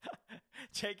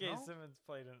J.K. No? Simmons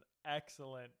played an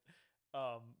excellent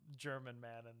German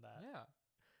man in that. Yeah.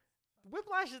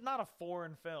 Whiplash is not a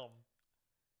foreign film.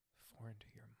 Foreign to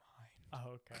your mind.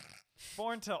 Oh, okay.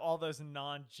 Foreign to all those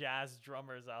non-jazz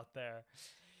drummers out there.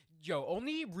 Yo,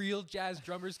 only real jazz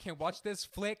drummers can watch this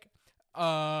flick.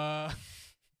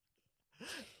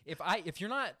 If you're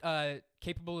not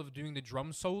capable of doing the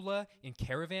drum solo in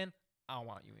Caravan, I don't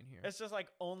want you in here. It's just like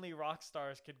only rock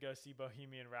stars could go see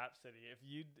Bohemian Rhapsody.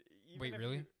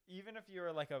 Even if you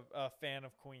were like a fan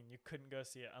of Queen, you couldn't go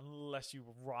see it unless you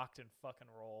rocked and fucking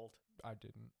rolled. I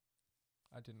didn't.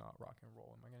 I did not rock and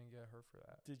roll. Am I gonna get hurt for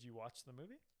that? Did you watch the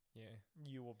movie? Yeah.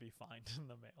 You will be fined in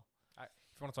the mail. If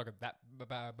you want to talk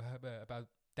about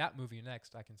that movie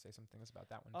next, I can say some things about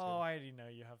that one too. Oh, I already know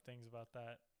you have things about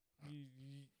that.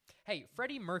 Hey,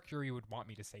 Freddie Mercury would want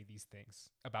me to say these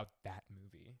things about that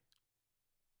movie.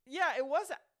 Yeah, it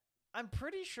was. I'm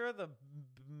pretty sure the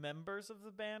members of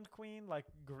the band Queen like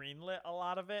greenlit a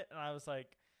lot of it, and I was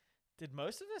like, did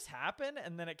most of this happen?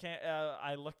 And then it can't.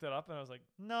 I looked it up, and I was like,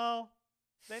 no,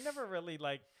 they never really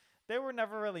like. They were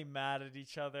never really mad at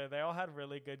each other. They all had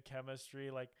really good chemistry.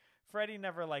 Like Freddie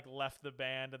never like left the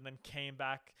band and then came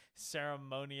back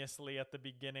ceremoniously at the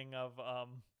beginning of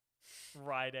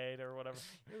Rite Aid or whatever.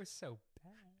 It was so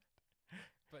bad.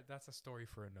 But that's a story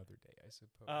for another day, I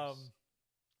suppose.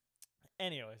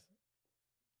 Anyways,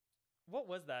 what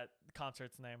was that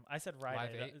concert's name? I said Rite Live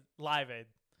Aid. Aid? Live Aid.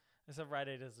 I said Rite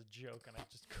Aid as a joke, and I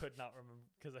just could not remember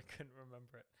because I couldn't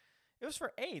remember it. It was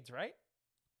for AIDS, right?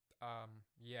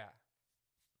 Yeah.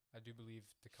 I do believe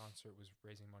the concert was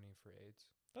raising money for AIDS.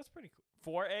 That's pretty cool.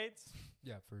 For AIDS?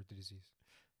 Yeah, for the disease.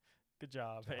 Good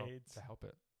job, To AIDS. help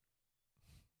it.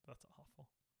 That's awful.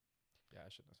 Yeah, I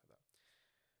shouldn't have said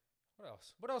that. What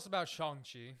else? What else about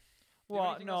Shang-Chi?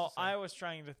 Well, anything no, else to say? I was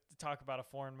trying to talk about a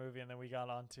foreign movie, and then we got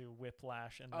onto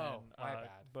Whiplash, and then my bad.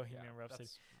 Bohemian Yeah, Rhapsody.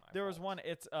 that's my There was fault. one.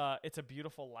 It's A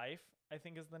Beautiful Life, I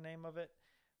think is the name of it,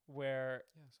 where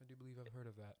Yes, I do believe I've heard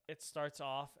of that. it starts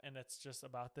off and it's just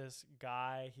about this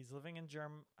guy. He's living in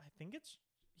I think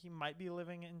he might be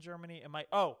living in Germany.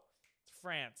 It's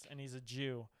France, and he's a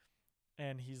Jew,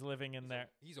 and he's living in there.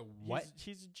 He's a what?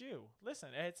 He's a Jew. Listen,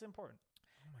 it's important.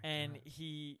 Oh my And God.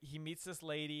 he meets this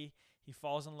lady. He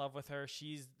falls in love with her.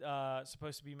 She's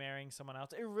supposed to be marrying someone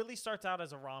else. It really starts out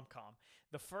as a rom-com.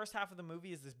 The first half of the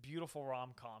movie is this beautiful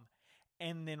rom-com,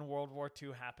 and then World War II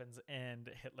happens and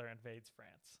Hitler invades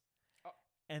France. Oh.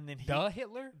 And then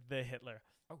Hitler? the Hitler,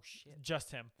 Oh shit.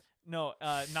 just him. No,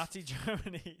 Nazi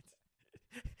Germany.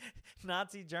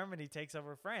 Nazi Germany takes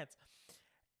over France,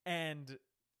 and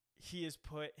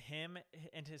him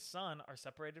and his son are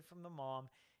separated from the mom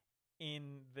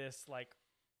in this like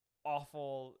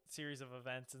awful series of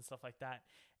events and stuff like that.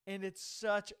 And it's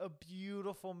such a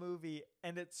beautiful movie,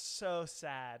 and it's so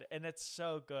sad, and it's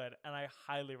so good, and I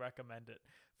highly recommend it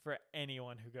for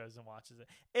anyone who goes and watches it.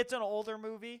 It's an older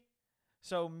movie,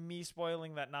 so me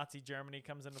spoiling that Nazi Germany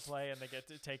comes into play and they get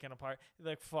taken apart,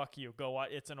 like, fuck you, go watch.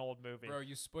 It's an old movie. Bro,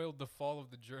 you spoiled the fall of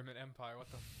the German Empire.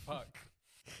 What the fuck?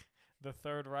 The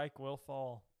Third Reich will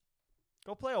fall.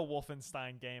 Go play a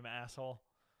Wolfenstein game, asshole.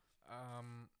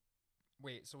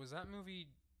 Wait, so was that movie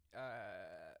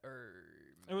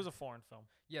It was a foreign film.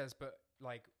 yes, but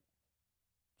like,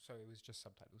 so it was just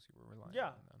subtitles you were relying Yeah,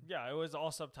 on then. yeah, it was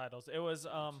all subtitles. It was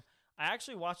I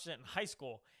actually watched it in high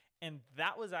school, and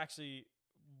that was actually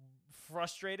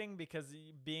frustrating because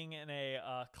being in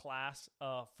a class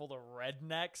full of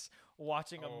rednecks,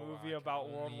 watching a Oh, movie I about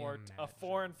can World only War, a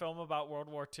foreign imagine. film about World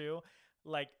War II,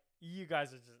 like you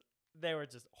guys are just They were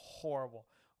just horrible.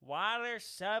 Why are there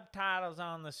subtitles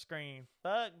on the screen?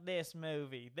 Fuck this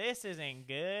movie. This isn't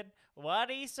good.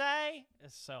 What'd he say?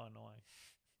 It's so annoying.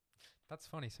 That's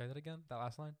funny. Say that again. That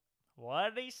last line.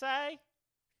 What'd he say?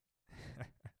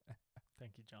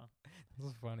 Thank you, John. This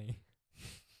is funny.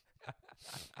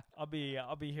 I'll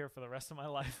be here for the rest of my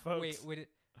life, folks. Wait, would it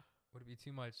be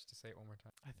too much to say it one more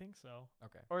time? I think so.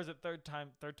 Okay. Or is it third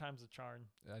time's a charm?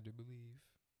 I do believe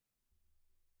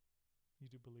You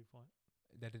do believe what?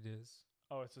 that it is.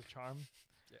 Oh, it's a charm.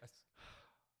 Yes.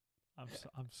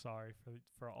 I'm sorry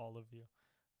for all of you.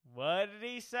 What did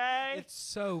he say? It's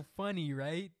so funny,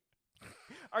 right?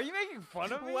 Are you making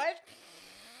fun of me? What?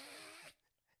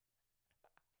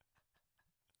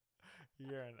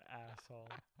 You're an asshole.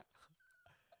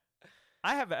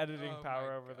 I have editing Oh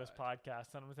power my over this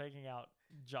podcast, and I'm taking out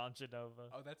John Genova.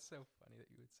 Oh, that's so funny that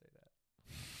you would say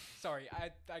that. Sorry,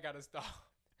 I gotta stop.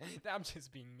 I'm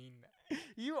just being mean now.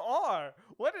 You are.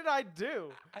 What did I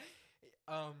do?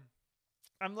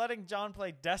 I'm letting John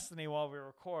play Destiny while we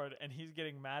record, and he's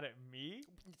getting mad at me.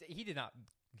 He did not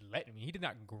let me. He did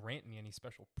not grant me any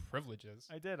special privileges.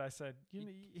 I did. I said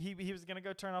he was gonna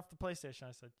go turn off the PlayStation.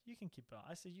 I said you can keep it on.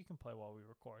 I said you can play while we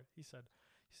record. He said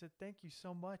thank you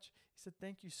so much. He said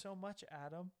thank you so much,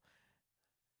 Adam.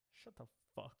 Shut the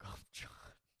fuck up, John.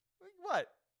 What?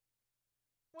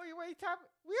 Wait, time?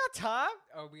 We got time.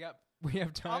 Oh, we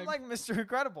have time. I'm like Mr.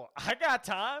 Incredible. I got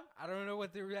time. I don't know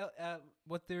what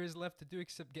there is left to do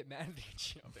except get mad at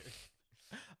each other.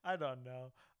 I don't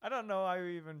know. I don't know how you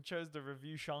even chose to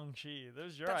review Shang-Chi. That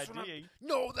was your idea.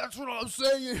 No, that's what I'm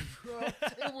saying, bro.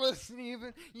 It wasn't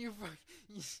even you.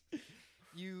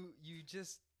 You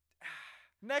just.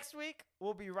 Next week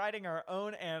we'll be writing our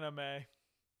own anime.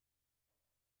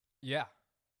 Yeah.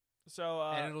 So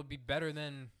and it'll be better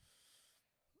than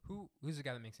who's the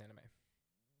guy that makes anime?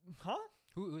 Huh?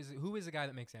 Who is the guy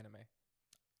that makes anime?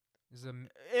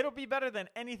 It'll be better than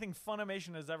anything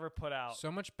Funimation has ever put out. So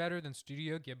much better than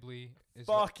Studio Ghibli.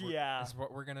 Fuck yeah. Is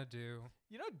what we're gonna do.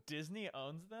 You know Disney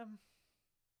owns them?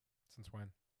 Since when?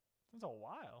 Since a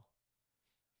while.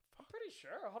 I'm pretty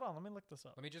sure. Hold on, let me look this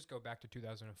up. Let me just go back to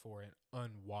 2004 and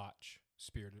unwatch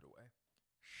Spirited Away.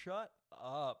 Shut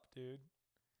up, dude.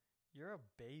 You're a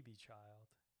baby child.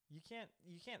 You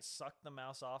can't suck the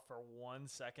mouse off for 1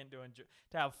 second to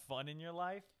have fun in your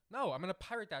life. No, I'm gonna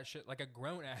pirate that shit like a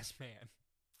grown ass man.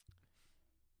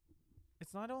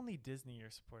 It's not only Disney you're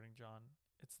supporting, John.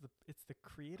 It's the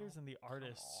creators and the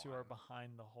artists who are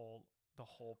behind the whole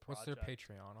project. What's their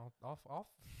Patreon?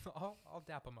 I'll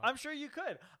dap them up. I'm sure you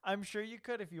could. I'm sure you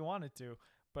could if you wanted to.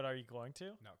 But are you going to?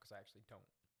 No, because I actually don't.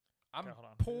 I'm hold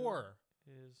on. poor.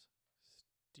 Who is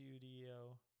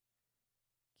Studio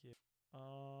Ghibli?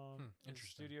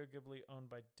 Interesting. Studio Ghibli owned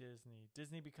by Disney.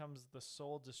 Disney becomes the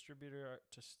sole distributor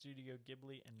to Studio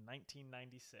Ghibli in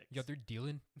 1996. Yo, they're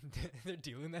dealing. They're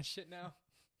dealing that shit now.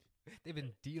 They've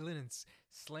been dealing and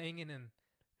slanging and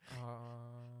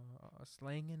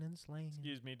slanging and slanging.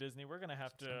 Excuse me, Disney. We're gonna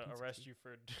have to arrest you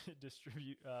for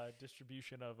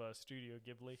distribution of Studio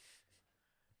Ghibli.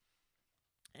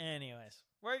 Anyways,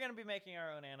 we're gonna be making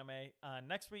our own anime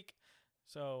next week,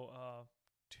 so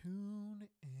tune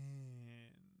in.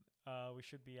 We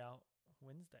should be out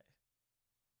Wednesday.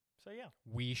 So yeah,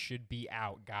 we should be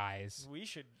out, guys. We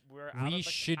should. We're out. We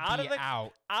should be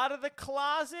out. Out of the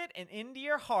closet and into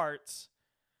your hearts.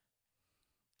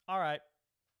 All right.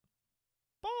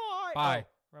 Bye. Bye.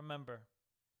 Oh, remember.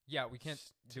 Yeah, we can't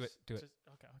do it.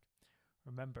 Okay.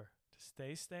 Remember to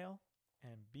stay stale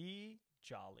and be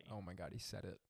jolly. Oh my God, he said it.